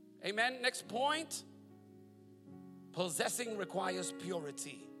 Amen. Next point, possessing requires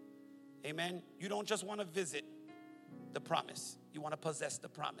purity. Amen. You don't just want to visit. the promise. You want to possess the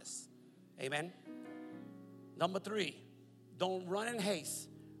promise. Amen. Number 3, don't run in haste.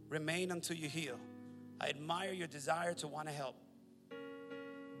 Remain until you heal. I admire your desire to want to help.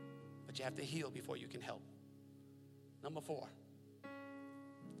 But you have to heal before you can help. Number 4,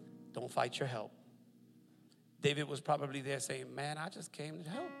 don't fight your help. David was probably there saying, man, I just came to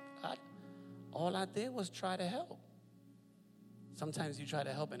help. All I did was try to help. Sometimes you try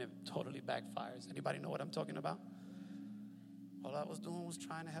to help and it totally backfires. Anybody know what I'm talking about? All I was doing was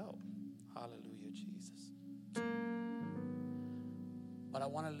trying to help. Hallelujah, Jesus. But I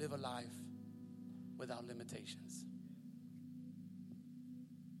want to live a life without limitations.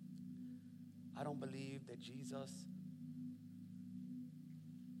 I don't believe that Jesus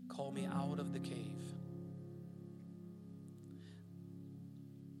called me out of the cave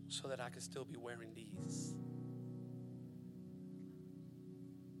so that I could still be wearing these.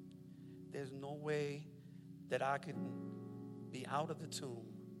 There's no way that I could be out of the tomb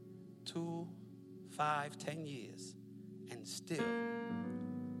 2, 5, 10 years and still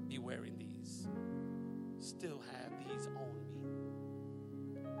be wearing these. Still have these on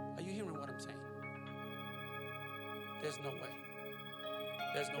me. Are you hearing what I'm saying? There's no way.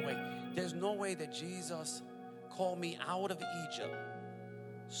 There's no way. There's no way that Jesus called me out of Egypt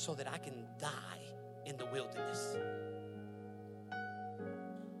so that I can die in the wilderness.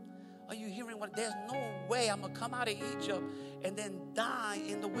 Are you hearing what? There's no way I'm going to come out of Egypt and then die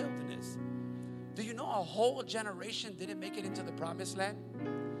in the wilderness. Do you know a whole generation didn't make it into the promised land?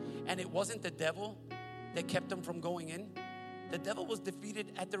 And it wasn't the devil that kept them from going in. The devil was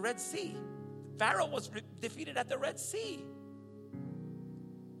defeated at the Red Sea. Pharaoh was defeated at the Red Sea.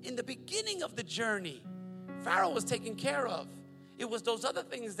 In the beginning of the journey, Pharaoh was taken care of. It was those other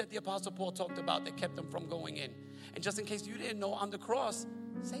things that the Apostle Paul talked about that kept them from going in. And just in case you didn't know, on the cross,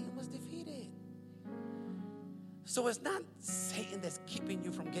 Satan was defeated. So it's not Satan that's keeping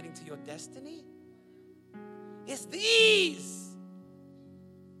you from getting to your destiny. It's these.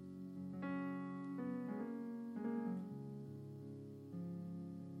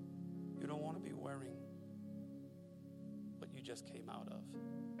 You don't want to be wearing what you just came out of.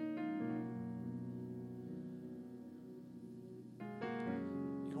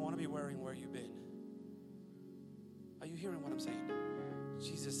 You don't want to be wearing where you've been. Are you hearing what I'm saying?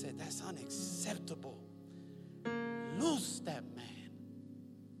 Jesus said, that's unacceptable. Loose that man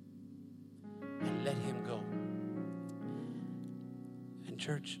and let him go. And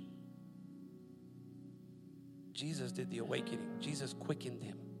church, Jesus did the awakening. Jesus quickened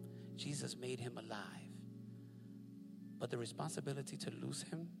him. Jesus made him alive. But the responsibility to loose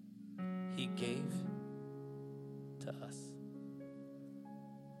him, he gave to us.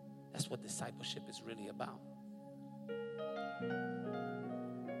 That's what discipleship is really about.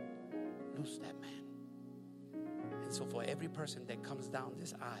 Loose that man. And so for every person that comes down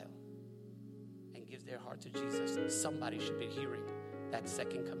this aisle and gives their heart to Jesus, somebody should be hearing that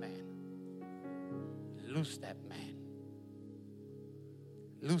second command. Loose that man.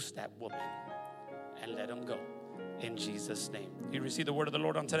 Loose that woman and let them go in Jesus' name. You receive the word of the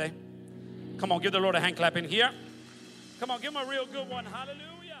Lord on today? Come on, give the Lord a hand clap in here. Come on, give him a real good one.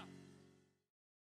 Hallelujah.